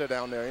 It's tender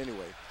down there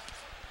anyway.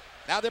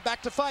 Now they're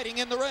back to fighting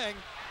in the ring.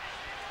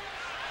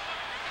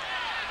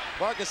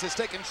 Vargas has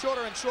taken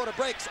shorter and shorter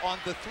breaks on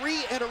the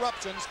 3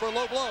 interruptions for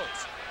low blows.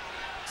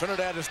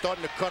 Trinidad is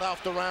starting to cut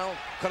off the round,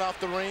 cut off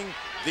the ring.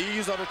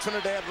 These are the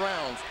Trinidad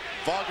rounds.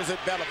 Vargas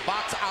had better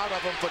box out of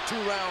them for 2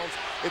 rounds.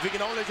 If he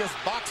can only just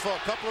box for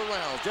a couple of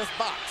rounds, just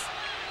box.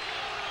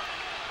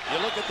 You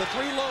look at the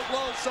 3 low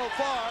blows so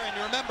far, and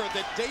you remember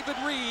that David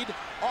Reed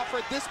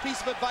offered this piece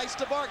of advice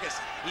to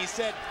Vargas. He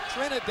said,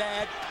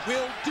 Trinidad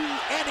will do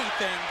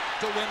anything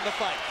to win the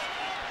fight.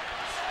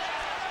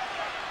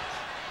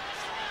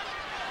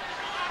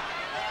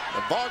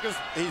 And Vargas,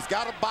 he's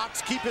got to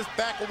box, keep his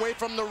back away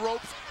from the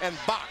ropes, and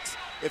box.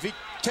 If he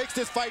takes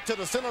this fight to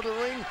the center of the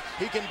ring,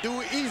 he can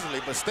do it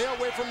easily, but stay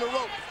away from the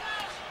rope.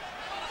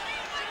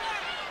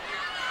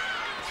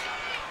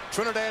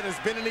 Trinidad has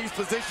been in these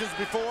positions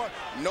before,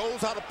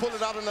 knows how to pull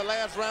it out in the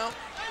last round.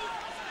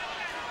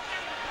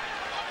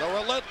 The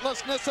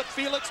relentlessness of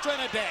Felix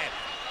Trinidad.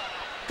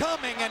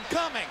 Coming and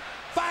coming,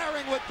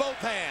 firing with both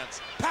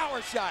hands.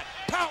 Power shot,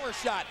 power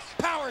shot,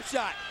 power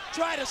shot.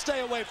 Try to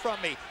stay away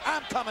from me.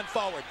 I'm coming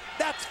forward.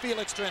 That's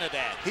Felix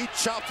Trinidad. He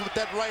chops with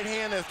that right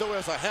hand as though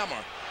it's a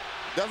hammer.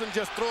 Doesn't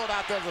just throw it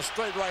out there as a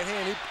straight right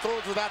hand. He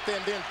throws it out there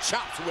and then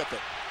chops with it.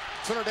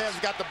 Trinidad's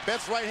got the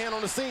best right hand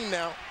on the scene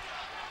now.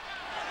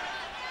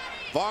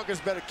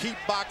 Vargas better keep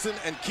boxing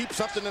and keep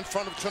something in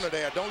front of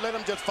Trinidad. Don't let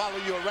him just follow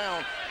you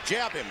around.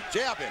 Jab him,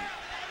 jab him.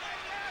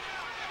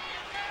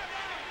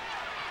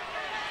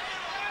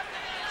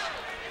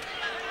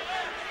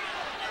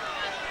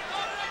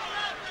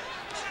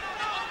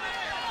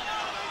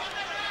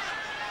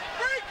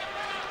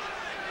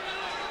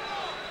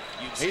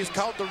 He's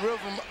caught the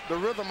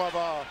rhythm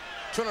of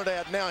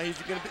Trinidad now. He's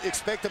going to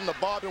expect him to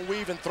bob and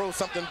weave and throw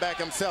something back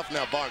himself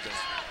now, Vargas.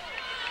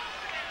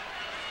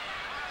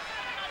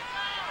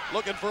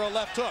 Looking for a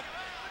left hook.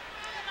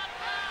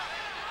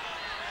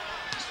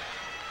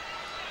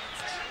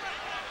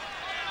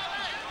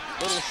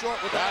 Little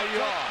short with that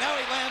hook. Now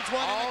he lands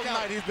one all in the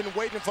count. night he's been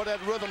waiting for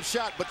that rhythm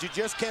shot, but you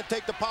just can't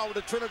take the power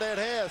that Trinidad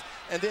has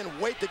and then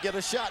wait to get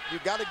a shot. You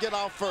got to get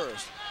out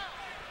first.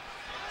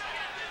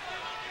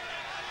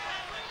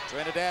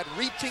 Trinidad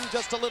reaching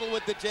just a little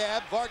with the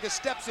jab. Vargas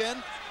steps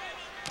in,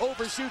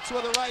 overshoots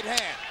with a right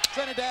hand.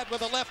 Trinidad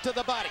with a left to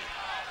the body.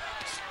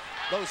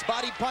 Those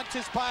body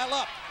punches pile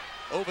up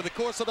over the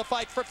course of the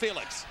fight for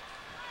Felix.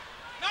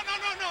 No. Step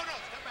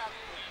back.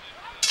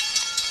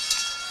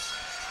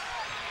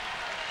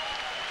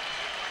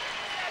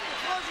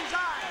 Close his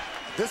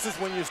eyes. This is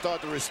when you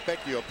start to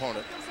respect your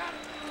opponent.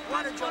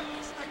 Water, Joe.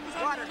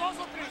 Water.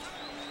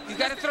 You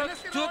got to throw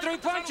 2 or 3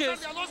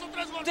 punches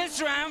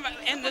this round,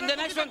 and then the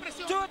next one,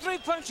 2 or 3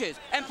 punches,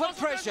 and put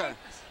pressure.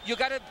 You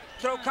got to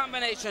throw a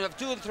combination of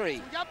 2 and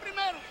 3.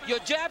 You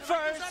jab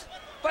first,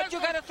 but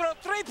you got to throw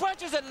 3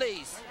 punches at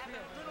least.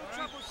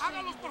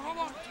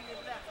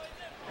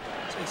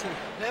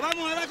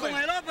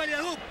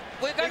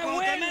 We're going to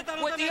win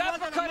with the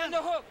uppercut and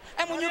the hook.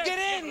 And when you get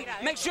in,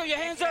 make sure your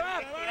hands are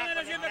up.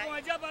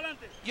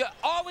 You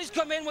always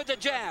come in with the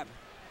jab.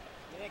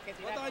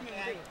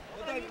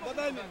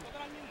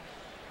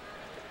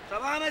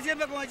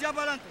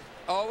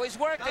 Always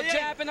work the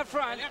jab in the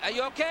front. Are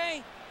you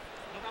okay?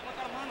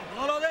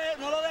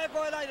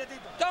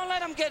 Don't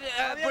let him get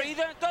a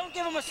breather. Don't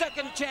give him a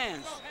second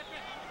chance.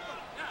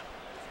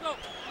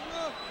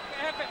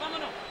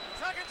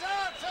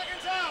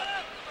 Seconds out.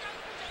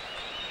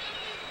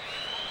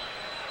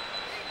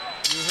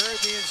 You heard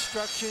the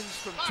instructions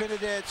from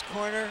Trinidad's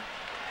corner.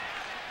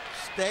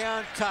 Stay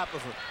on top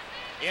of him.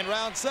 In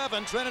round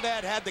 7,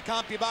 Trinidad had the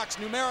CompuBox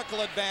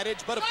numerical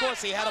advantage, but of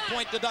course he had a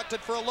point deducted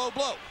for a low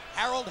blow.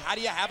 Harold, how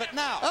do you have it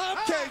now?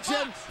 Okay,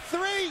 Jim.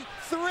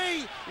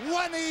 3-3,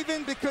 1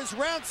 even, because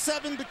round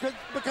 7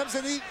 becomes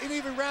an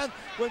even round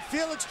when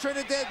Felix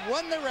Trinidad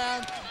won the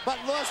round but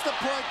lost the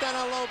point on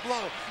a low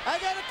blow. I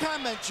got a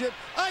comment, Jim.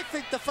 I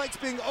think the fight's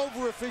being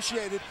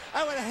over-officiated.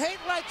 I would hate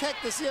like heck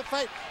to see a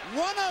fight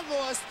won or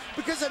lost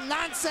because of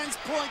nonsense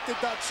point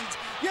deductions.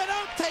 You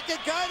don't take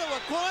a guy to a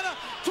corner,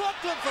 talk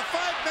to him for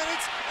 5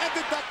 minutes, and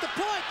deduct the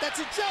point.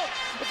 That's a joke.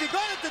 If you're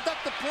going to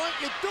deduct the point,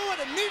 you do it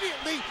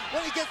immediately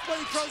when he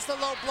throws the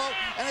low blow,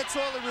 and that's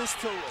all there is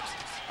to it.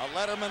 A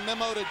Letterman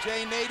memo to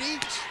Jay Nady,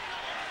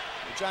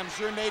 which I'm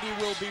sure Nady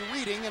will be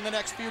reading in the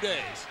next few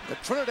days. The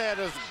Trinidad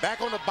is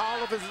back on the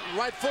ball of his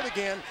right foot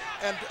again,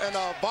 and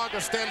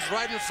Vargas stands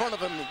right in front of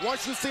him.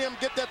 Once you see him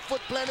get that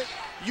foot planted,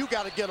 you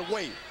got to get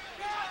away.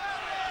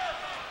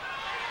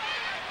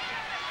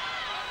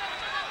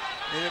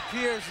 It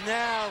appears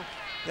now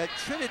that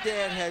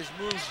Trinidad has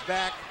moved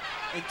back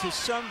into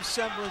some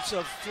semblance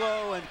of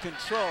flow and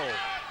control.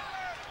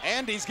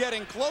 And he's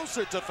getting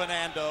closer to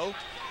Fernando,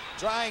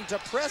 trying to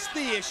press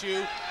the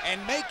issue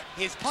and make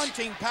his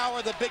punching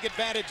power the big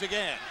advantage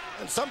again.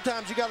 And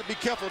sometimes you got to be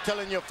careful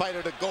telling your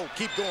fighter to go.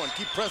 Keep going,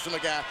 keep pressing the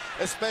guy,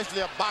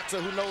 especially a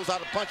boxer who knows how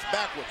to punch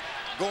backwards,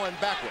 going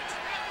backwards.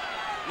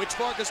 Which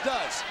Vargas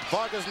does.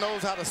 Vargas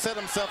knows how to set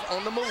himself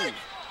on the move.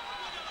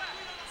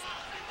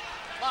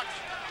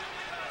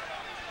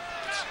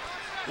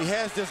 He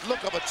has this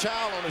look of a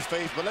child on his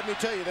face, but let me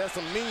tell you, there's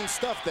some mean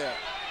stuff there.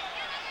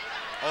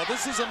 Oh,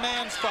 this is a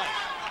man's fight.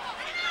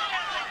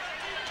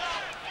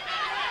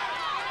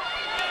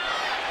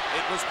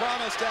 was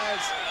promised as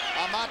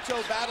a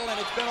macho battle, and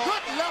it's been all...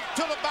 Good left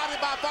to the body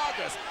by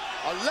Vargas.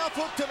 A left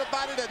hook to the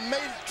body that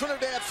made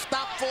Trinidad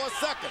stop for a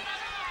second.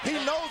 He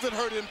knows it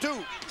hurt him,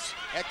 too.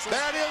 Excellent.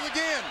 There it is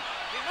again.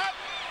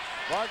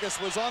 Vargas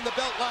was on the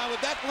belt line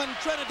with that one.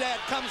 Trinidad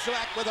comes to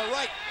act with a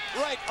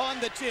right on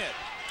the chin.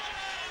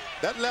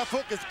 That left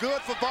hook is good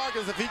for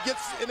Vargas. If he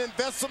gets and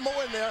invests some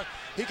more in there,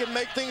 he can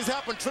make things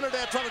happen.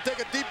 Trinidad trying to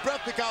take a deep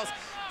breath because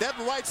that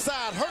right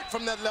side hurt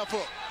from that left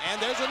hook. And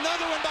there's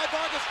another one by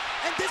Vargas,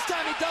 and this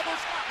time he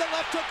doubles the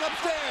left hook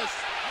upstairs.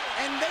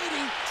 And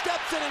Nady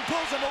steps in and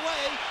pulls him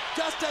away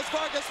just as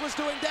Vargas was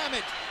doing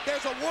damage.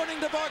 There's a warning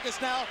to Vargas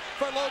now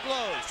for low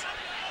blows.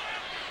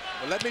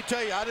 Well, let me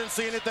tell you, I didn't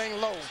see anything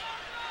low.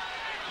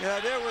 Yeah,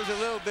 there was a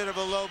little bit of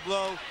a low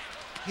blow.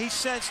 He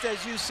sensed,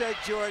 as you said,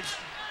 George,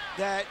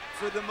 that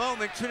for the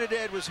moment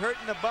Trinidad was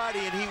hurting the body,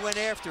 and he went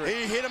after it.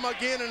 He hit him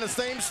again in the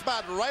same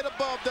spot, right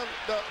above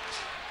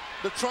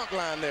the trunk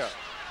line there.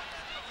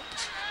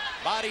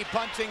 Body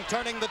punching,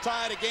 turning the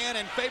tide again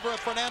in favor of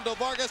Fernando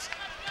Vargas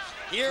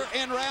here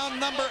in round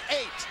number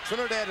 8.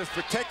 Trinidad is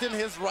protecting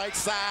his right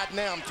side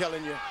now, I'm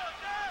telling you.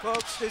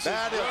 Folks, that's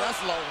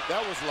low.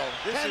 That was low.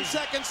 10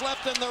 seconds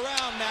left in the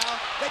round now.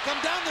 They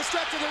come down the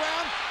stretch of the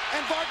round,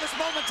 and Vargas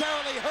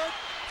momentarily hurt.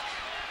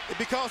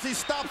 Because he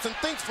stops and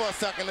thinks for a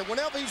second, and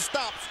whenever he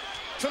stops,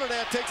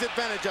 Trinidad takes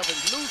advantage of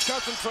it. Lose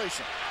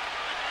concentration.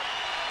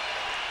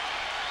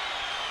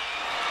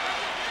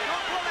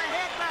 Don't pull that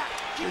head back.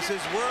 This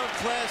is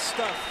world-class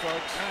stuff,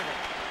 folks.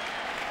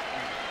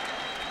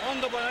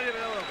 Hondo por la nariz,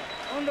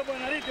 hondo por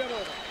la nariz,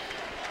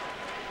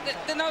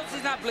 The nose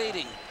is not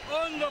bleeding.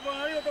 hondo por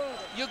la nariz,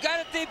 You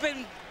got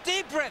to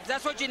deep breath.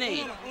 That's what you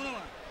need. uno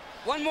más.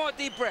 One more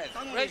deep breath.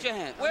 Raise your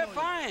hand. We're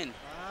fine.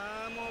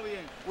 Vamos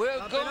bien. We're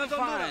Apenas going son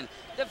fine.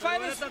 The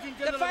fight is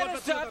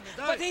tough,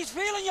 but he's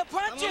feeling your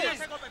punches.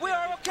 We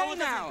are okay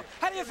now.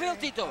 How do you feel,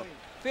 Tito?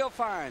 Feel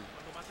fine.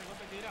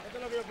 Esto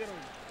es lo que yo quiero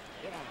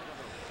ver.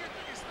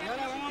 Y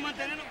ahora vamos a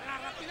mantenerlo. La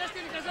rapidez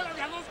tiene que ser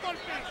de a 2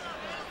 golpes.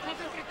 No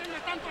te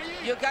entretengas tanto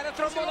allí. You got to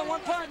throw more than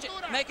one punch.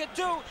 Make it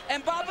 2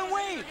 and bob and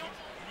weave.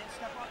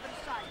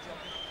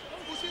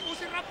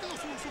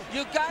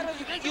 You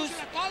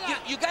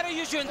gotta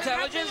use your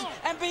intelligence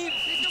and be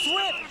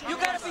swift. You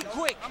gotta be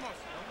quick.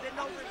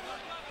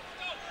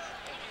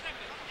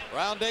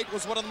 Round 8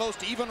 was one of the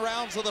most even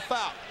rounds of the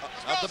bout.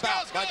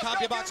 By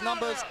CompuBox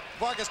numbers,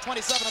 Vargas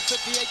 27 of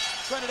 58,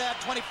 Trinidad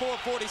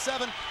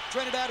 24-47.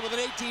 Trinidad with an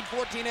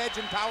 18-14 edge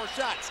in power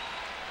shots.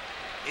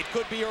 It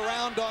could be a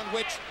round on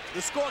which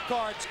the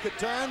scorecards could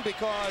turn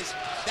because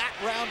that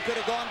round could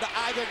have gone to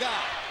either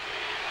guy.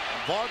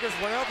 Vargas,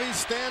 whenever he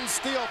stands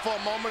still for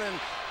a moment and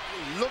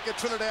look at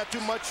Trinidad too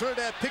much,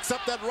 Trinidad picks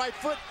up that right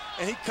foot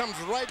and he comes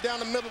right down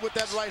the middle with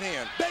that right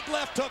hand. Big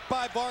left hook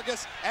by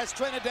Vargas as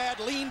Trinidad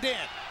leaned in.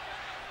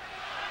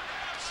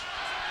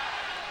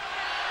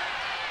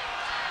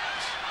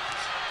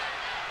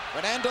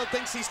 Fernando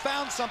thinks he's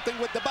found something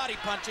with the body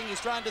punching.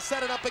 He's trying to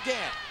set it up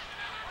again.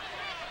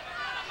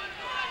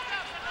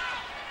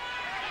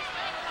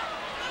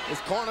 His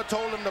corner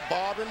told him to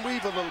bob and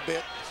weave a little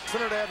bit.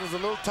 Trinidad is a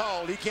little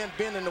tall. He can't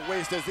bend in the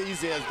waist as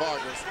easy as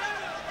Vargas.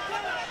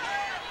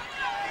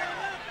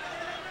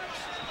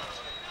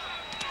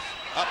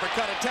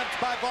 Uppercut attempt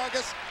by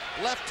Vargas.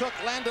 Left hook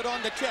landed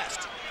on the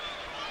chest.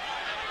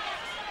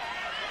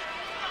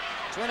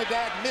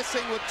 Trinidad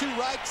missing with 2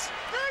 rights.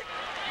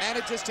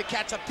 Manages to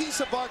catch a piece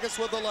of Vargas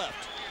with the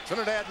left.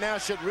 Trinidad now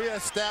should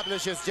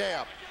reestablish his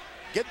jab.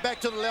 Get back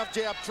to the left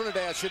jab,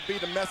 Trinidad should be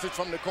the message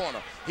from the corner.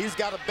 He's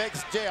got a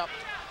best jab.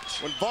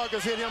 When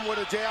Vargas hit him with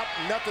a jab,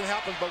 nothing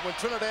happens. But when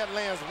Trinidad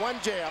lands one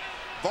jab,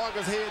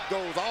 Vargas' head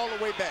goes all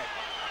the way back.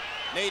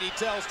 Nady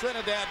tells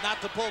Trinidad not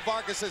to pull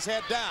Vargas's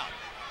head down.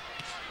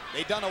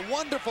 They've done a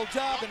wonderful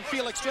job in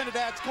Felix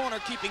Trinidad's corner,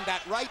 keeping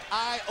that right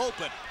eye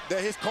open.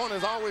 His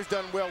corner's always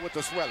done well with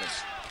the swelling.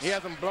 He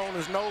hasn't blown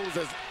his nose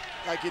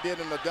like he did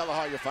in the De La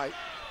Hoya fight.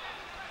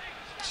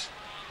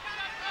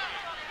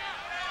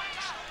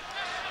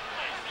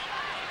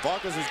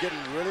 Vargas is getting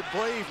really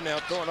brave now,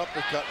 throwing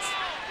uppercuts.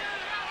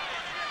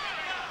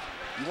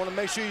 You want to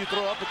make sure you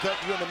throw uppercut,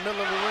 you're in the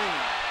middle of the ring.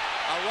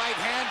 A right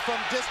hand from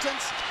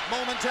distance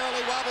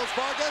momentarily wobbles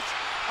Vargas.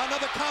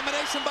 Another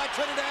combination by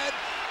Trinidad.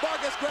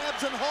 Vargas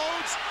grabs and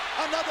holds.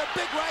 Another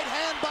big right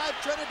hand by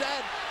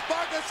Trinidad.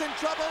 Vargas in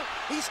trouble.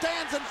 He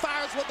stands and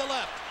fires with the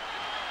left.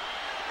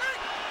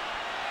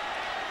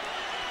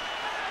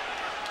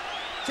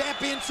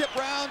 Championship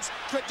rounds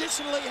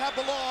traditionally have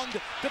belonged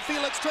to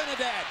Felix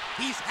Trinidad.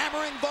 He's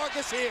hammering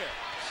Vargas here.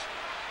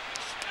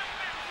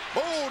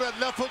 Oh, that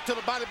left hook to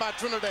the body by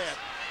Trinidad.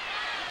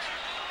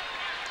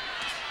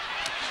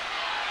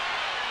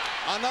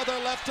 Another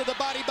left to the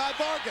body by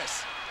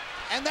Vargas.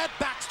 And that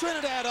backs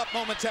Trinidad up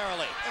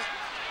momentarily.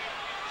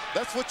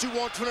 That's what you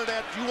want,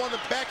 Trinidad. You want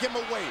to back him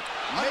away.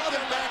 Make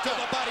him back up.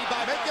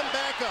 Make him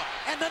back up.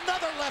 And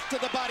another left to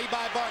the body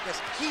by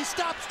Vargas. He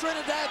stops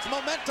Trinidad's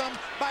momentum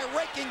by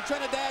raking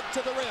Trinidad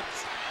to the ribs.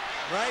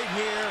 Right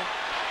here,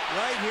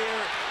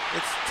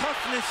 it's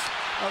toughness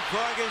of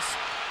Vargas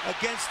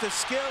against the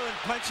skill and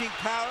punching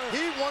power.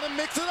 He want to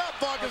mix it up,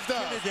 Vargas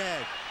does.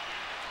 Trinidad.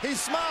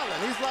 He's smiling.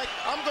 He's like,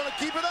 I'm going to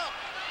keep it up.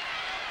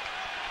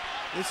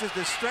 This is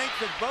the strength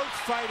of both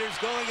fighters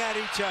going at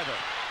each other.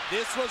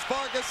 This was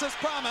Vargas's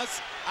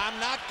promise. I'm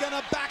not going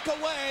to back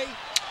away.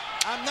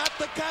 I'm not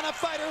the kind of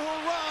fighter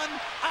who'll run.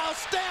 I'll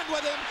stand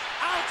with him.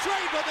 I'll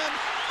trade with him.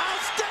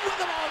 I'll stay with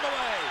him all the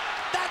way.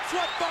 That's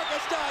what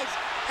Vargas does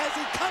as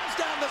he comes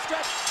down the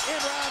stretch in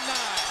round 9.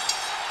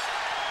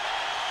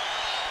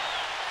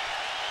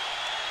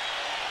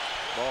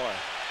 Boy,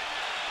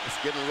 it's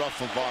getting rough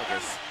for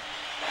Vargas.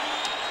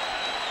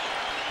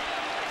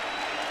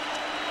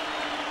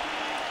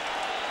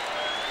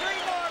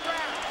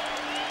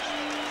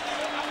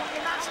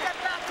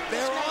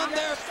 They're on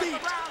their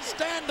feet,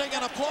 standing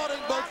and applauding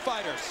both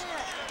fighters.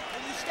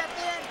 When you step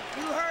in,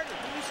 you hurt him.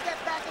 When you step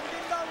back and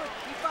bend over,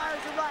 he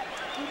fires the right.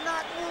 Do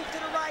not move to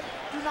the right.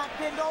 Do not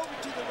bend over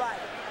to the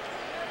right.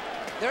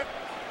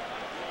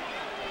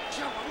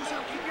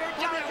 Keep your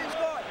intelligence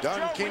going.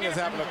 Don King is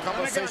having a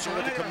conversation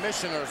with the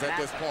commissioners at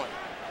this point.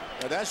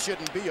 Now, that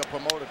shouldn't be a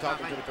promoter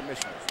talking to the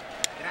commissioners.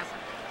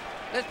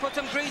 Let's put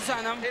some grease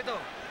on him.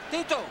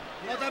 Tito,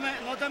 don't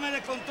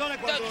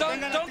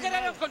get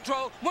out of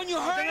control. When you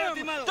hurt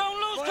him,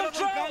 don't lose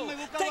control.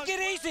 Take it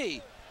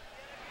easy.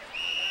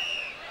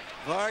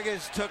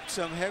 Vargas took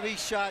some heavy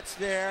shots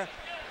there,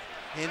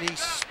 and he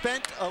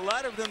spent a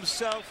lot of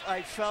himself,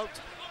 I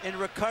felt, in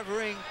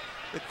recovering.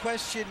 The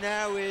question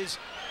now is,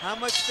 how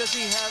much does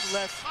he have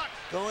left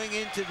going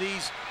into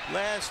these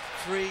last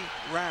 3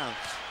 rounds?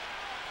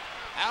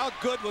 How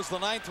good was the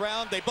 9th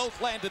round? They both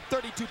landed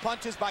 32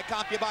 punches by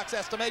CompuBox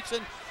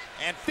estimation,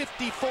 and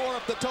 54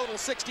 of the total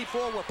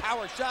 64 were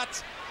power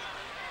shots.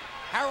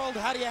 Harold,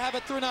 how do you have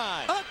it through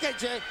 9? Okay,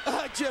 Jay.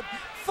 Jim,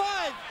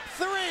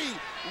 5-3,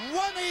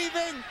 1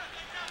 even,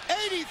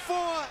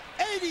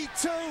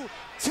 84-82.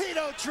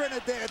 Tito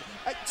Trinidad.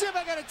 Jim,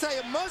 I got to tell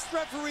you, most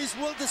referees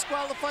will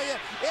disqualify you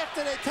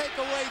after they take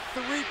away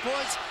 3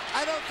 points.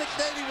 I don't think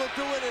Nady will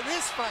do it in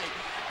this fight.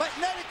 But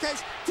in any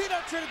case, Tito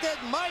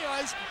Trinidad, in my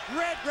eyes,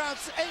 read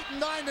rounds 8 and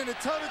 9 in a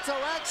toe-to-toe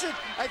action.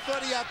 I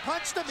thought he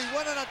outpunched him. He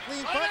won it on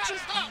clean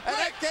punches, and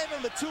that gave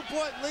him a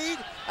 2-point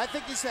lead. I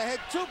think he's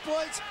ahead 2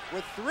 points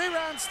with 3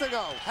 rounds to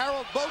go.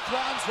 Harold, both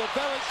rounds were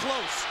very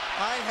close.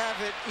 I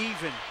have it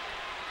even.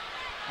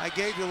 I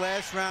gave the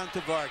last round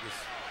to Vargas.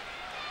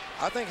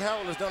 I think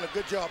Harold has done a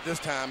good job this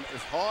time.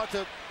 It's hard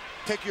to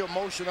take your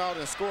emotion out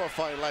and score a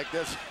fight like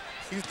this.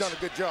 He's done a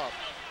good job.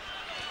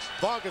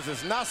 Vargas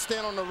is not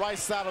staying on the right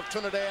side of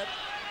Trinidad.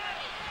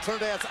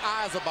 Trinidad's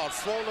eyes about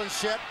swollen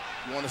shut.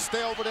 You want to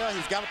stay over there.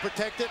 He's got to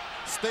protect it.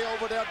 Stay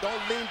over there.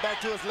 Don't lean back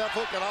to his left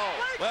hook at all.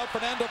 Well,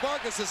 Fernando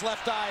Vargas's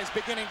left eye is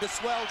beginning to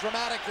swell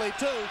dramatically,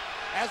 too,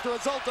 as the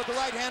result of the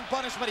right-hand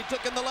punishment he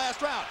took in the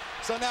last round.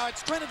 So now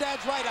it's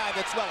Trinidad's right eye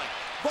that's swelling.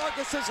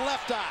 Vargas's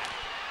left eye.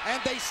 And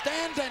they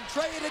stand and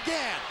trade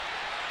again.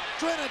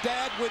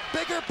 Trinidad with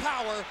bigger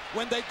power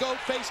when they go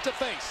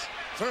face-to-face.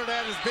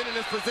 Trinidad has been in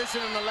this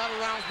position in the latter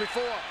rounds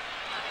before.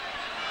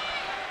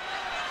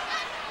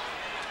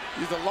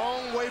 He's a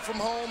long way from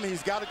home.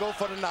 He's got to go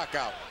for the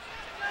knockout.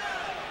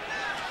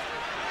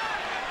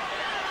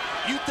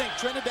 You think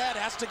Trinidad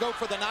has to go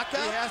for the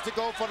knockout? He has to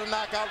go for the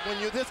knockout. When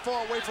you're this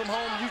far away from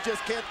home, you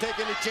just can't take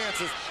any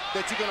chances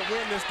that you're going to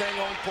win this thing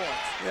on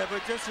points. Yeah, but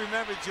just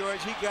remember,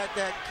 George, he got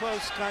that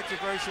close,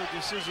 controversial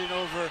decision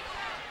over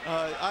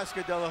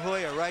Oscar De La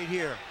Hoya right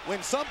here.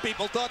 When some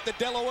people thought that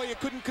De La Hoya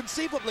couldn't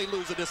conceivably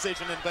lose a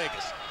decision in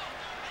Vegas.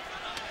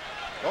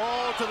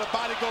 Oh, to the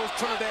body goes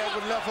Trinidad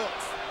with left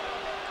hooks.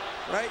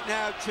 Right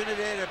now,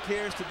 Trinidad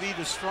appears to be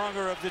the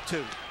stronger of the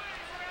 2.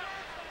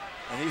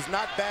 And he's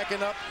not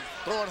backing up,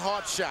 throwing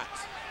hard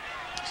shots.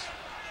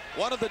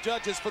 One of the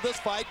judges for this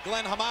fight,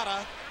 Glenn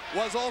Hamada,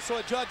 was also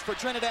a judge for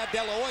Trinidad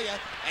De La Hoya,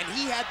 and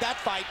he had that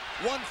fight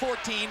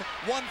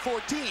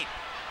 114-114.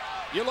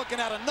 You're looking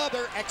at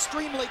another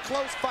extremely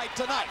close fight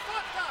tonight.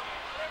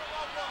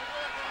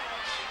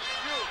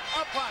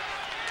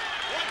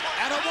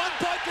 And a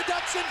 1-point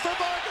deduction for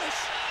Vargas.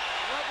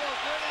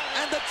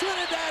 And the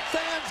Trinidad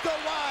fans go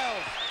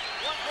wild.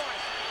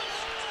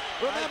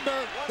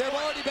 Remember, there have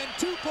already been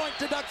 2-point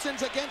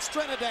deductions against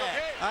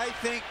Trinidad. I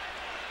think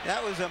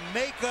that was a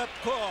make-up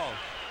call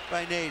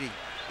by Nady.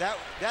 That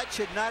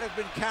should not have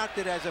been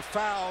counted as a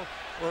foul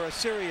or a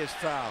serious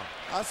foul.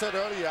 I said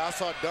earlier, I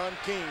saw Don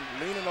King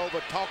leaning over,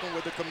 talking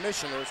with the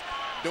commissioners,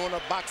 doing a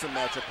boxing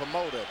match, a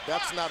promoter.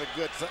 That's not a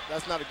good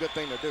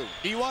thing to do.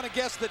 Do you want to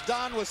guess that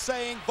Don was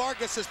saying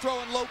Vargas is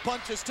throwing low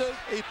punches too?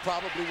 He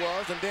probably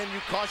was, and then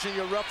you caution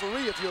your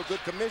referee if you're a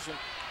good commission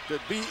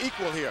to be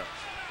equal here.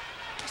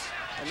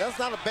 And that's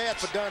not a bad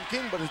for Don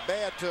King, but it's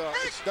bad to,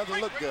 it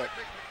doesn't look good.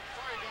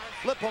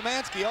 Flip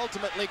Pomansky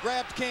ultimately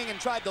grabbed King and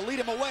tried to lead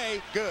him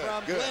away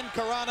from Glenn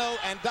Carano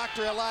and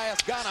Dr. Elias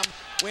Ghanem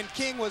when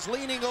King was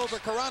leaning over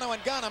Carano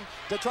and Ghanem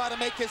to try to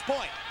make his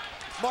point.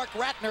 Mark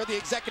Ratner, the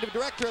executive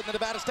director of the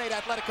Nevada State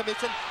Athletic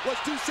Commission, was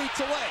 2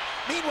 seats away.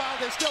 Meanwhile,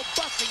 they're still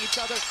busting each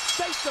other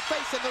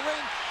face-to-face in the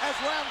ring as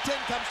round 10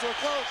 comes to a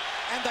close,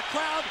 and the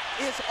crowd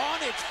is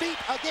on its feet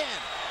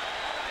again.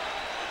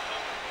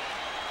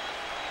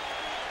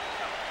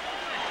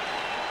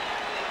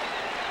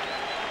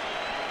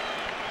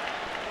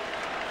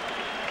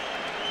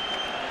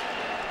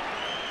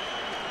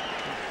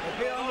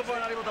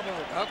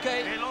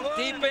 Okay,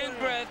 deep in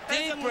breath,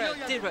 deep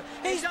breath, deep breath.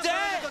 He's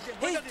dead.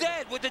 He's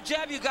dead. With the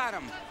jab, you got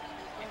him.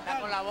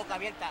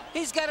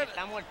 He's got it.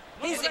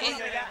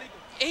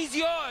 He's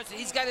yours.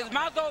 He's got his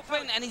mouth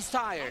open and he's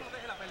tired.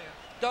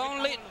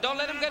 Don't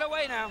let him get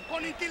away now.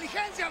 Con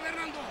inteligencia,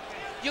 Fernando.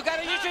 You got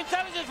to use your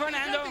intelligence,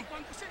 Fernando.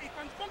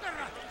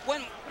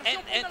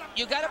 And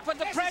you got to put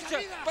the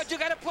pressure, but you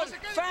got to put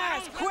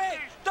fast, quick.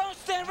 Don't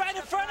stand right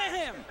in front of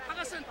him.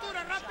 Haga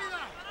cintura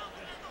rápida.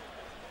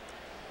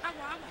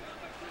 Agua, agua.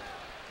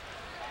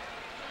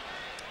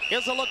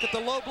 Here's a look at the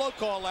low blow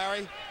call,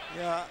 Larry.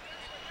 Yeah.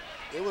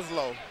 It was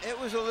low. It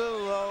was a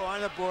little low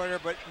on the border,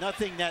 but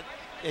nothing that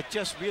it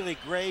just really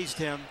grazed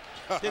him.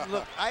 Didn't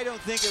look. I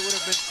don't think it would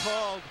have been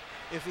called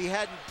if he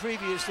hadn't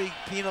previously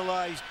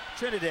penalized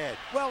Trinidad.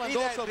 Well, and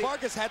also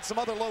Vargas had some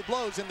other low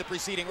blows in the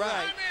preceding round.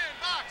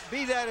 Right.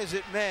 Be that as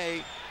it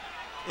may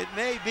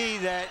be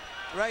that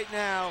right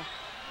now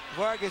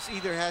Vargas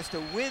either has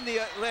to win the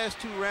last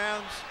 2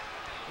 rounds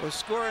or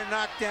score a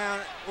knockdown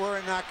or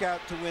a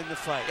knockout to win the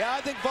fight. Yeah,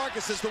 I think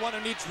Vargas is the one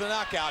who needs the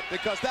knockout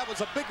because that was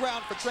a big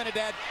round for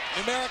Trinidad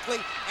numerically,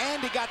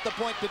 and he got the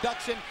point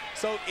deduction.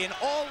 So in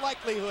all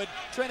likelihood,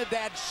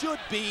 Trinidad should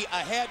be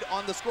ahead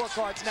on the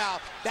scorecards now.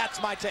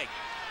 That's my take.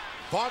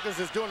 Vargas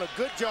is doing a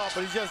good job,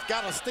 but he's just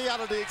got to stay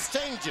out of the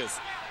exchanges.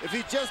 If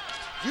he just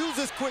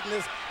uses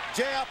quickness,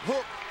 jab,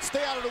 hook,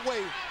 stay out of the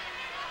way,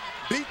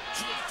 beat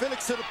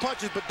Felix to the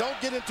punches, but don't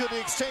get into the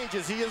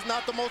exchanges. He is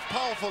not the most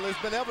powerful.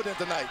 It's been evident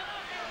tonight.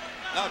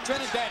 Now,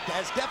 Trinidad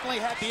has definitely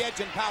had the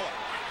edge in power.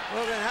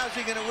 Well, then how's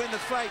he going to win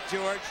the fight,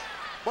 George?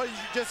 Well, you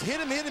just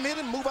hit him,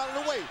 move out of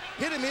the way.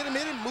 Hit him,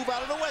 move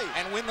out of the way.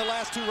 And win the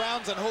last 2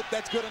 rounds and hope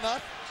that's good enough?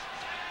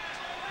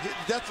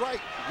 That's right,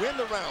 win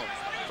the rounds.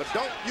 But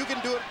you can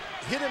do it,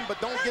 hit him,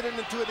 but don't get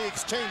into the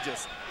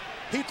exchanges.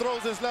 He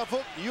throws his left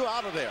hook, you're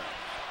out of there.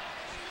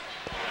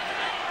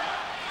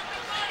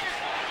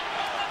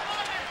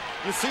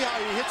 You see how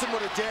he hits him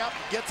with a jab,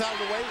 gets out of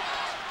the way.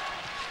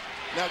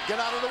 Now get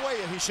out of the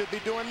way, and he should be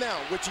doing now,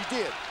 which he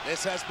did.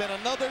 This has been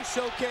another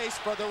showcase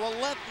for the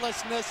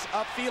relentlessness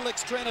of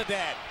Felix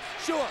Trinidad.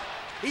 Sure,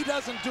 he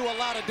doesn't do a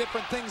lot of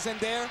different things in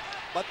there,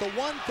 but the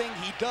one thing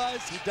he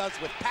does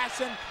with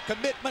passion,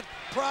 commitment,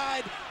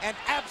 pride, and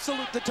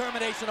absolute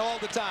determination all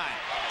the time.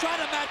 Try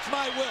to match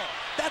my will.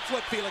 That's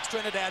what Felix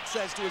Trinidad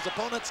says to his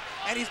opponents,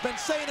 and he's been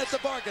saying it to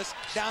Vargas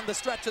down the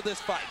stretch of this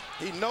fight.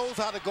 He knows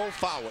how to go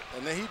forward,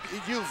 and he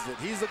uses it.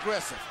 He's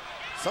aggressive.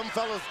 Some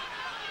fellas,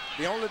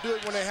 they only do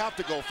it when they have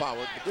to go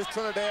forward, but this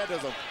Trinidad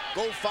is a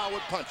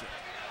go-forward puncher.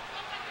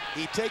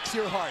 He takes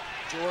your heart,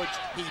 George.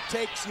 He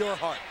takes your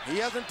heart. He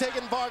hasn't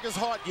taken Vargas'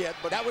 heart yet,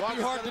 but that would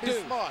be hard to do.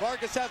 Smart.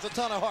 Vargas has a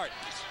ton of heart.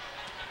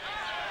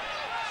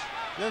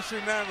 Just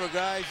remember,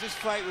 guys, this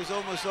fight was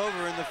almost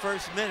over in the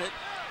first minute,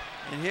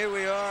 and here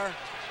we are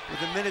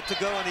with a minute to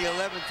go in the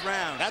 11th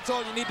round. That's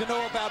all you need to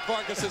know about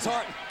Vargas's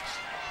heart.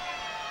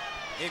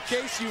 In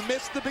case you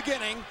missed the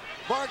beginning,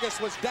 Vargas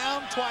was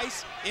down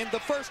twice in the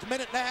first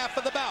minute and a half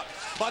of the bout,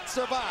 but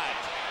survived.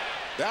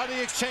 Down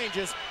the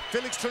exchanges,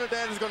 Felix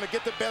Trinidad is going to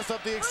get the best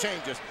of the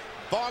exchanges.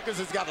 Vargas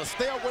has got to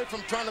stay away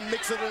from trying to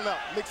mix it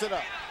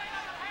up.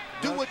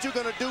 Do what you're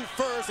going to do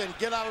first and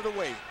get out of the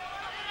way.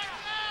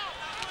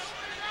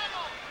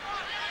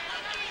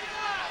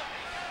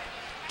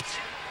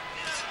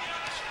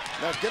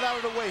 Now get out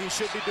of the way, he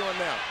should be doing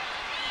now.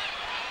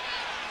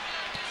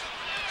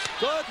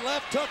 Good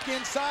left hook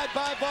inside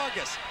by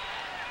Vargas.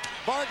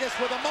 Vargas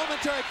with a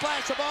momentary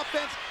flash of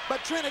offense,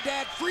 but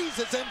Trinidad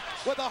freezes him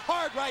with a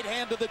hard right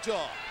hand to the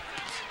jaw.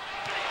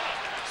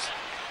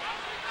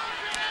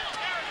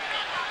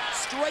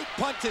 Straight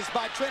punches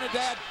by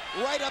Trinidad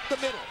right up the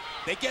middle.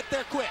 They get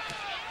there quick.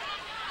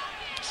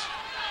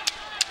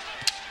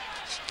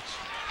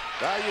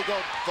 There you go,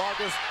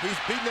 Vargas. He's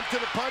beating him to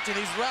the punch and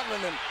he's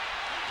rattling him.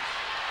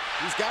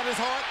 He's got his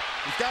heart,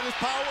 he's got his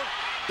power.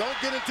 Don't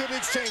get into the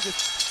exchanges.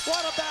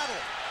 What a battle.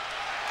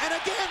 And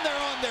again, they're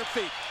on their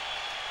feet.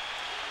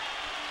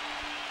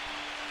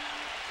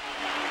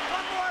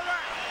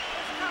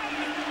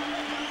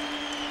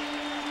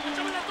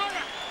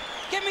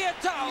 Give me a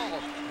towel.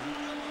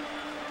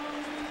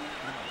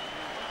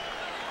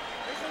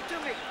 Listen to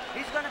me.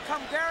 He's going to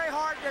come very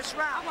hard this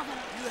round.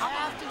 You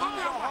have to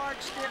use a hard,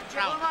 stiff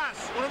jab.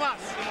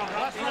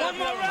 One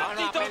more round,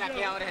 Tito.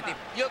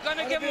 You're going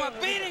to give him a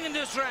beating in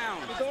this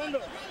round.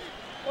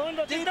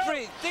 Deep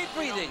breathe, deep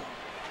breathing.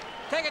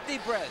 Take a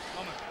deep breath.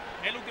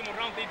 El último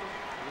round, Tito.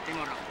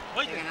 Último round.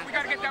 We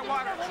got to get that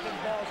water.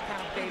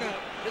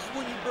 This is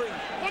when you breathe.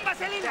 Pon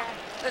vaselina.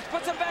 Let's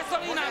put some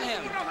Vaseline on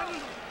him.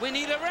 We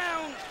need a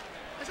round.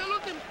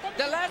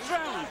 The last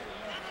round.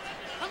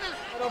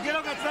 Pero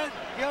quiero que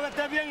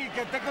esté bien y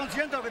que esté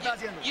consciente de lo que está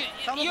haciendo.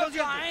 You're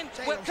fine.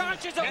 We're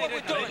conscious of what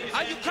we're doing.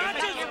 Are you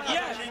conscious?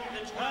 Yes.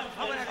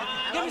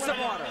 Give me some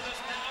water.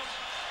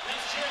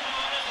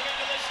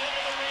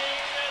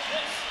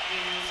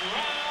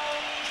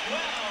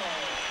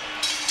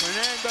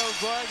 Fernando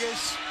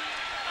Vargas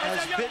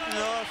has bitten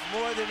off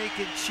more than he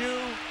can chew,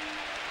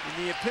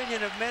 in the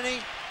opinion of many,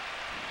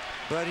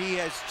 but he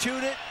has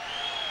chewed it.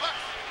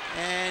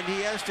 And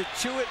he has to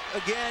chew it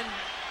again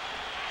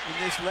in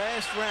this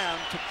last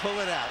round to pull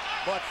it out.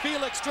 But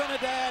Felix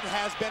Trinidad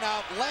has been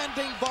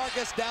outlanding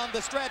Vargas down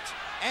the stretch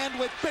and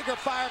with bigger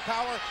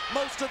firepower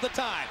most of the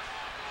time.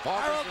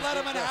 Harold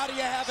Letterman, how do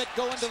you have it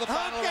go into the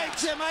final round?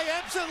 Jim, I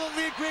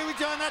absolutely agree with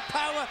you on that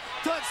power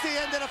towards the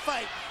end of the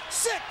fight.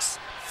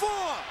 6-4,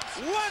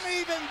 1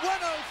 even,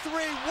 103,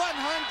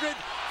 100.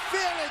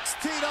 Felix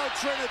Tito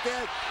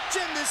Trinidad.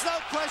 Jim, there's no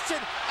question,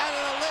 out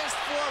of the last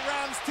 4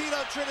 rounds, Tito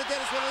Trinidad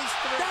has released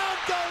 3. Down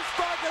goes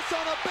Vargas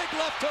on a big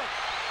left hook.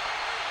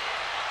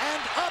 And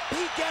up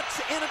he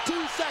gets in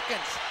 2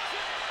 seconds.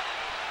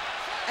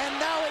 And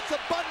now it's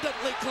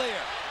abundantly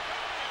clear.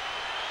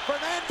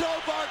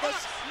 Fernando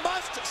Vargas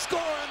must score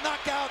a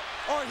knockout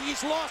or he's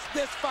lost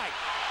this fight.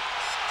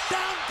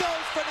 Down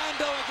goes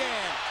Fernando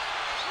again.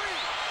 3,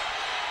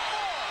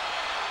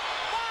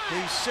 4,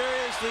 5, he's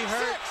seriously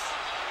hurt.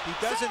 6, he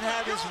doesn't 7,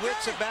 have his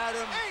wits about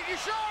him. 8,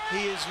 sure?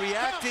 He is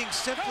reacting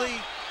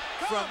simply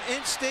from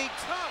instinct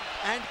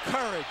and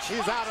courage.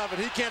 He's out of it.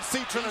 He can't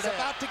see Trinidad. He's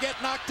about to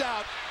get knocked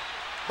out.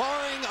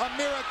 Barring a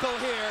miracle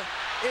here,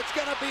 it's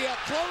going to be a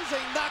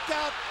closing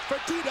knockout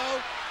for Tito.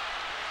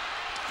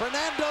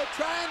 Fernando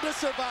trying to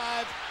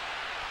survive.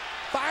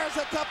 Fires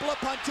a couple of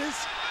punches.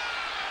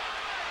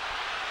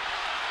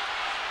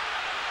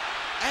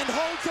 And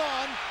holds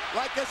on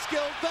like a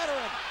skilled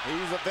veteran.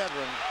 He's a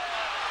veteran.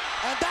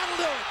 And that'll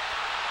do it.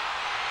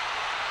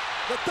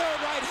 The third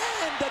right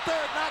hand, the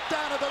third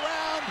knockdown of the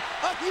round.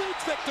 A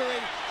huge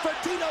victory for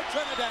Tito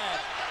Trinidad.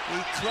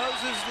 He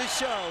closes the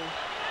show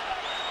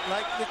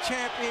like the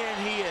champion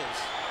he is.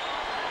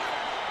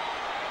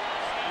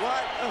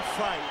 What a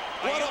fight.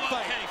 What a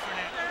fight.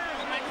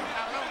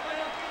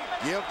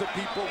 Give the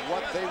people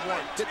what they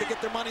want. Did they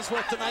get their money's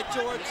worth tonight,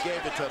 George? He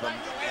gave it to them.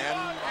 And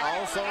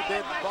also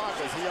did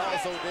Vargas. He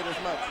also did as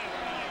much.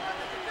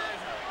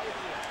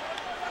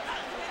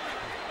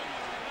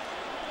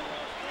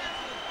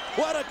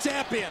 What a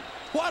champion.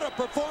 What a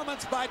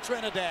performance by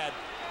Trinidad.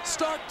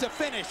 Start to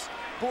finish.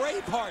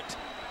 Braveheart.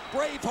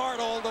 Braveheart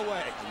all the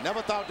way.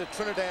 Never thought that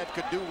Trinidad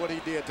could do what he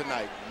did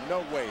tonight.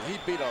 No way. He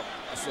beat a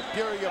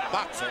superior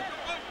boxer.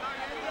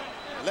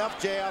 Left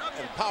jab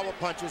and power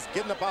punches,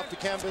 getting up off the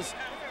canvas,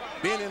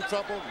 being in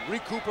trouble,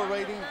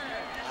 recuperating.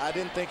 I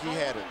didn't think he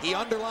had it. He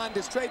underlined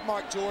his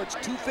trademark, George.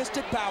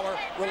 Two-fisted power,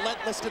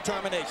 relentless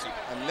determination.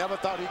 I never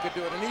thought he could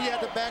do it. And he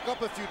had to back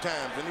up a few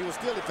times, and he was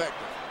still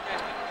effective.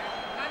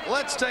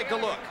 Let's take a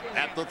look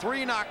at the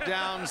 3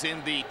 knockdowns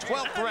in the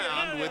 12th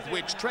round with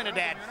which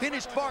Trinidad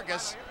finished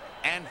Vargas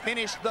and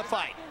finished the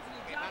fight.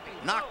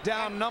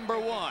 Knockdown number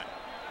 1.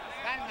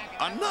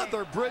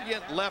 Another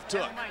brilliant left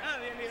hook.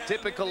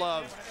 Typical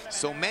of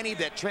so many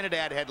that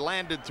Trinidad had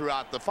landed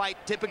throughout the fight.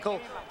 Typical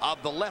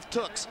of the left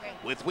hooks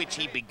with which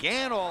he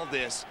began all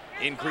this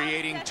in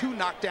creating 2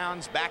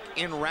 knockdowns back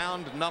in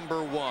round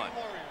number 1.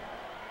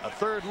 A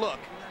third look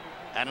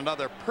at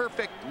another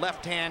perfect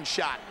left-hand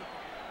shot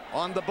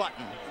on the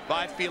button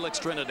by Felix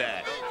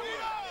Trinidad.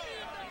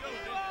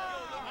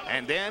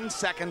 And then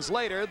seconds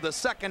later, the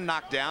second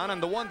knockdown,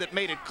 and the one that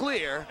made it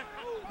clear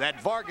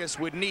that Vargas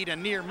would need a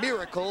near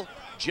miracle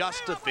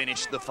just to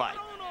finish the fight.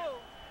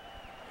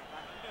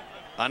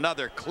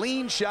 Another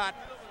clean shot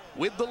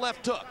with the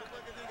left hook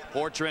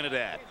for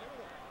Trinidad.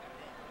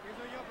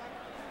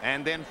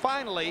 And then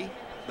finally,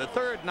 the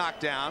third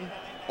knockdown,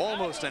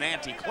 almost an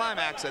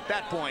anticlimax at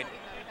that point,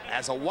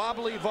 as a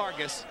wobbly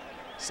Vargas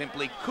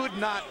simply could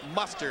not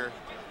muster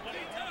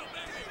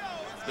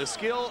the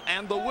skill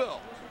and the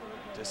will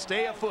to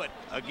stay afoot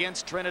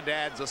against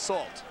Trinidad's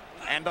assault.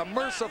 And a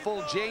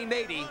merciful Jay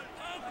Nady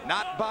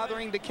not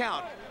bothering to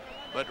count,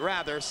 but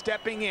rather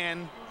stepping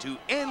in to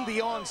end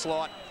the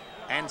onslaught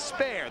and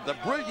spare the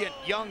brilliant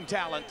young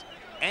talent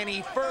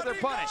any further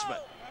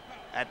punishment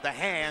at the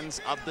hands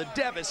of the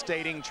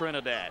devastating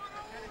Trinidad.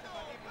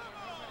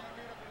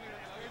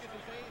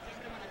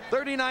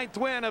 39th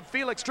win of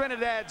Felix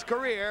Trinidad's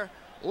career.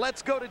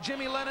 Let's go to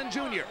Jimmy Lennon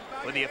Jr.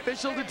 for the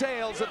official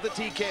details of the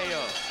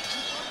TKO.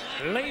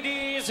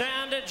 Ladies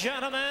and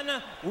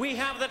gentlemen, we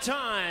have the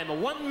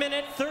time. 1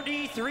 minute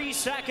 33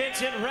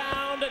 seconds in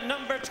round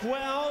number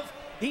 12.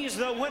 He's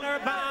the winner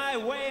by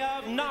way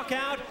of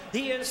knockout.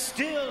 He is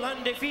still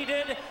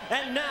undefeated.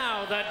 And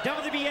now the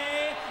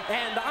WBA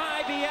and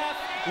IBF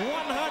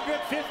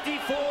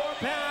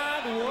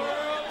 154-pound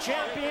world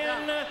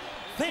champion,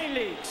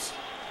 Felix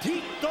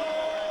Tito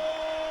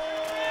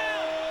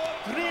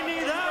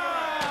Trinidad.